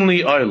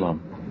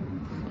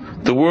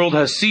 the world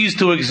has ceased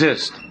to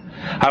exist.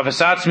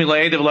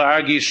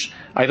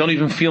 I don't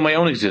even feel my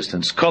own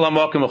existence.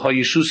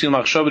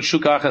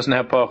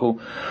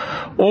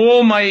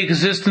 All my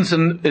existence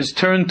is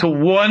turned to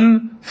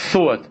one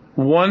thought,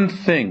 one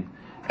thing,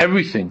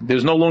 everything.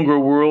 There's no longer a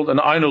world, and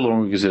I no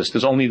longer exist.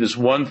 There's only this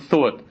one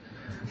thought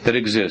that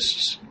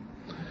exists.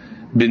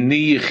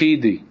 B'ni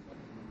Yechidi,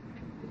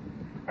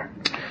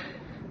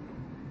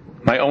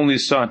 my only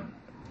son.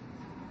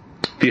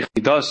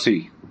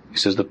 B'chidasi, he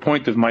says, the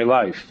point of my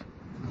life.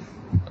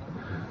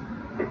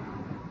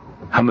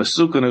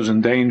 Hamasukan, who's in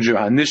danger.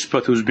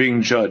 Hanishpat, who's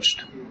being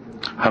judged.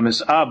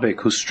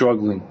 Hamisabek, who's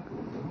struggling.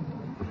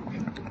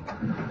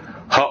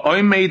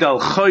 Ha'oimeid al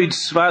choyd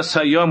svas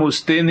hayom, who's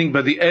standing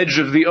by the edge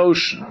of the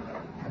ocean,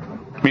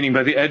 meaning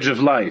by the edge of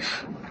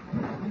life.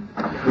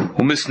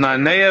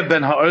 Umisnaneya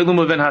ben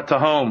ha'olam ben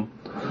hatahom,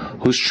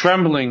 who's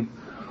trembling,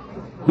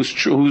 who's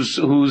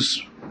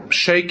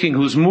shaking,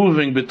 who's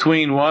moving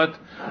between what?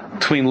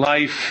 Between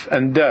life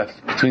and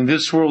death, between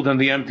this world and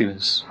the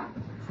emptiness.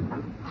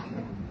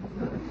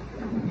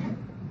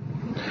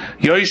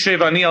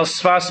 Yoshev ani al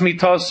svas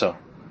mitasa.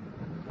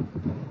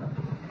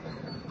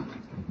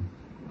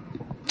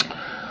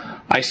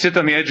 I sit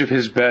on the edge of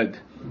his bed.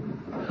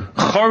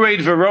 Chored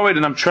v'roed,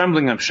 and I'm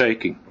trembling, I'm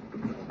shaking.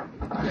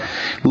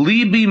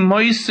 Libi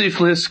moisif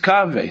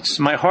liskavetz,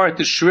 my heart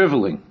is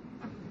shriveling.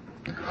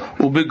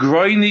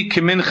 Ubegroini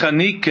kimin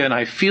chanike, and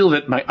I feel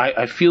that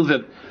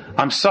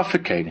I'm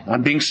suffocating,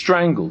 I'm being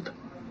strangled.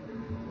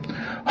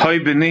 Hoy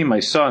b'ni, my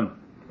son.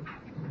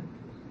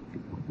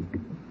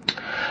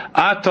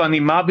 Ata ani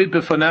mabit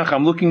b'fanecha,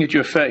 I'm looking at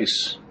your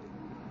face.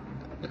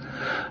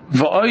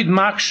 V'oid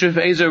makshiv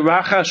eze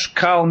rachash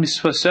kal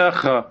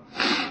misfasecha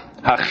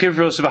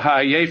hachivros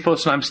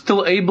v'ha'ayefos, and I'm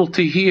still able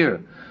to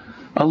hear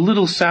a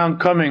little sound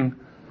coming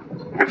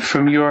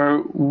from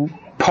your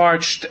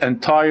parched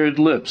and tired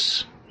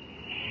lips.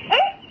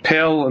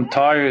 Pale and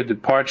tired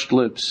and parched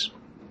lips.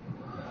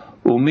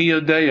 Umi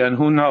yodeya, and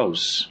who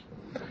knows?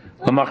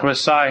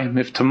 L'machmasayim,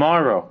 if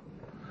tomorrow,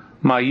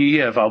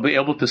 ma'yiyev, I'll be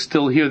able to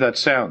still hear that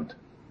sound.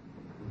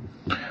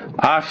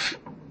 Af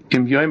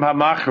im yoim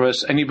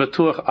ha'machras, ani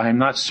batuch, I am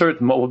not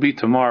certain what will be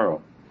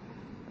tomorrow.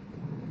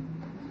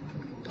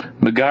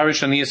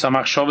 Megarish aniyas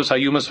ha'machshavas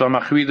hayumas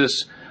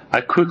v'machridas,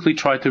 I quickly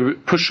try to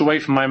push away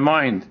from my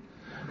mind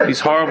these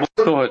horrible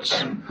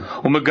thoughts.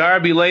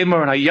 Umegar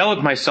bileimor, and I yell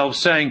at myself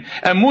saying,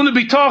 Emunah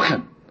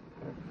b'tochen,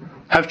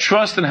 have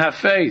trust and have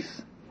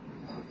faith.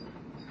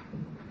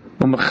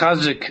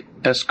 Umechazik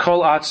es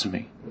kol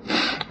atzmi,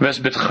 ves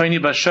betchoni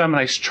b'Hashem, and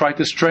I try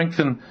to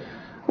strengthen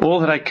all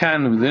that I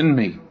can within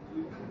me.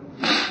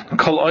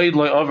 Kol oid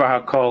loy over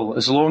hakol,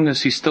 as long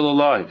as he's still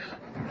alive.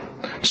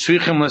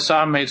 Shvichim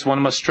l'samates,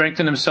 one must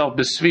strengthen himself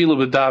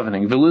b'svila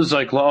b'davening,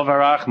 v'lizaik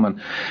la'ovar achman,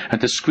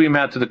 and to scream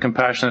out to the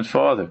compassionate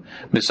Father.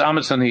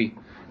 Misamatzani,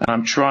 and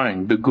I'm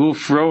trying.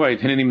 Beguf roed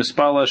hineni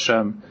mispal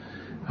Hashem,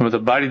 and with a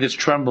body that's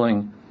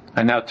trembling,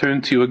 I now turn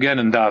to you again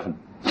and daven.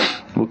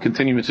 We'll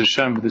continue with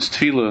Hashem with this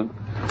tefillah,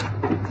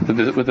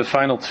 with the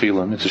final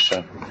tefillah,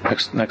 Mitzvah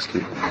Hashem, next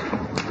week.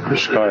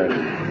 Rishkaya.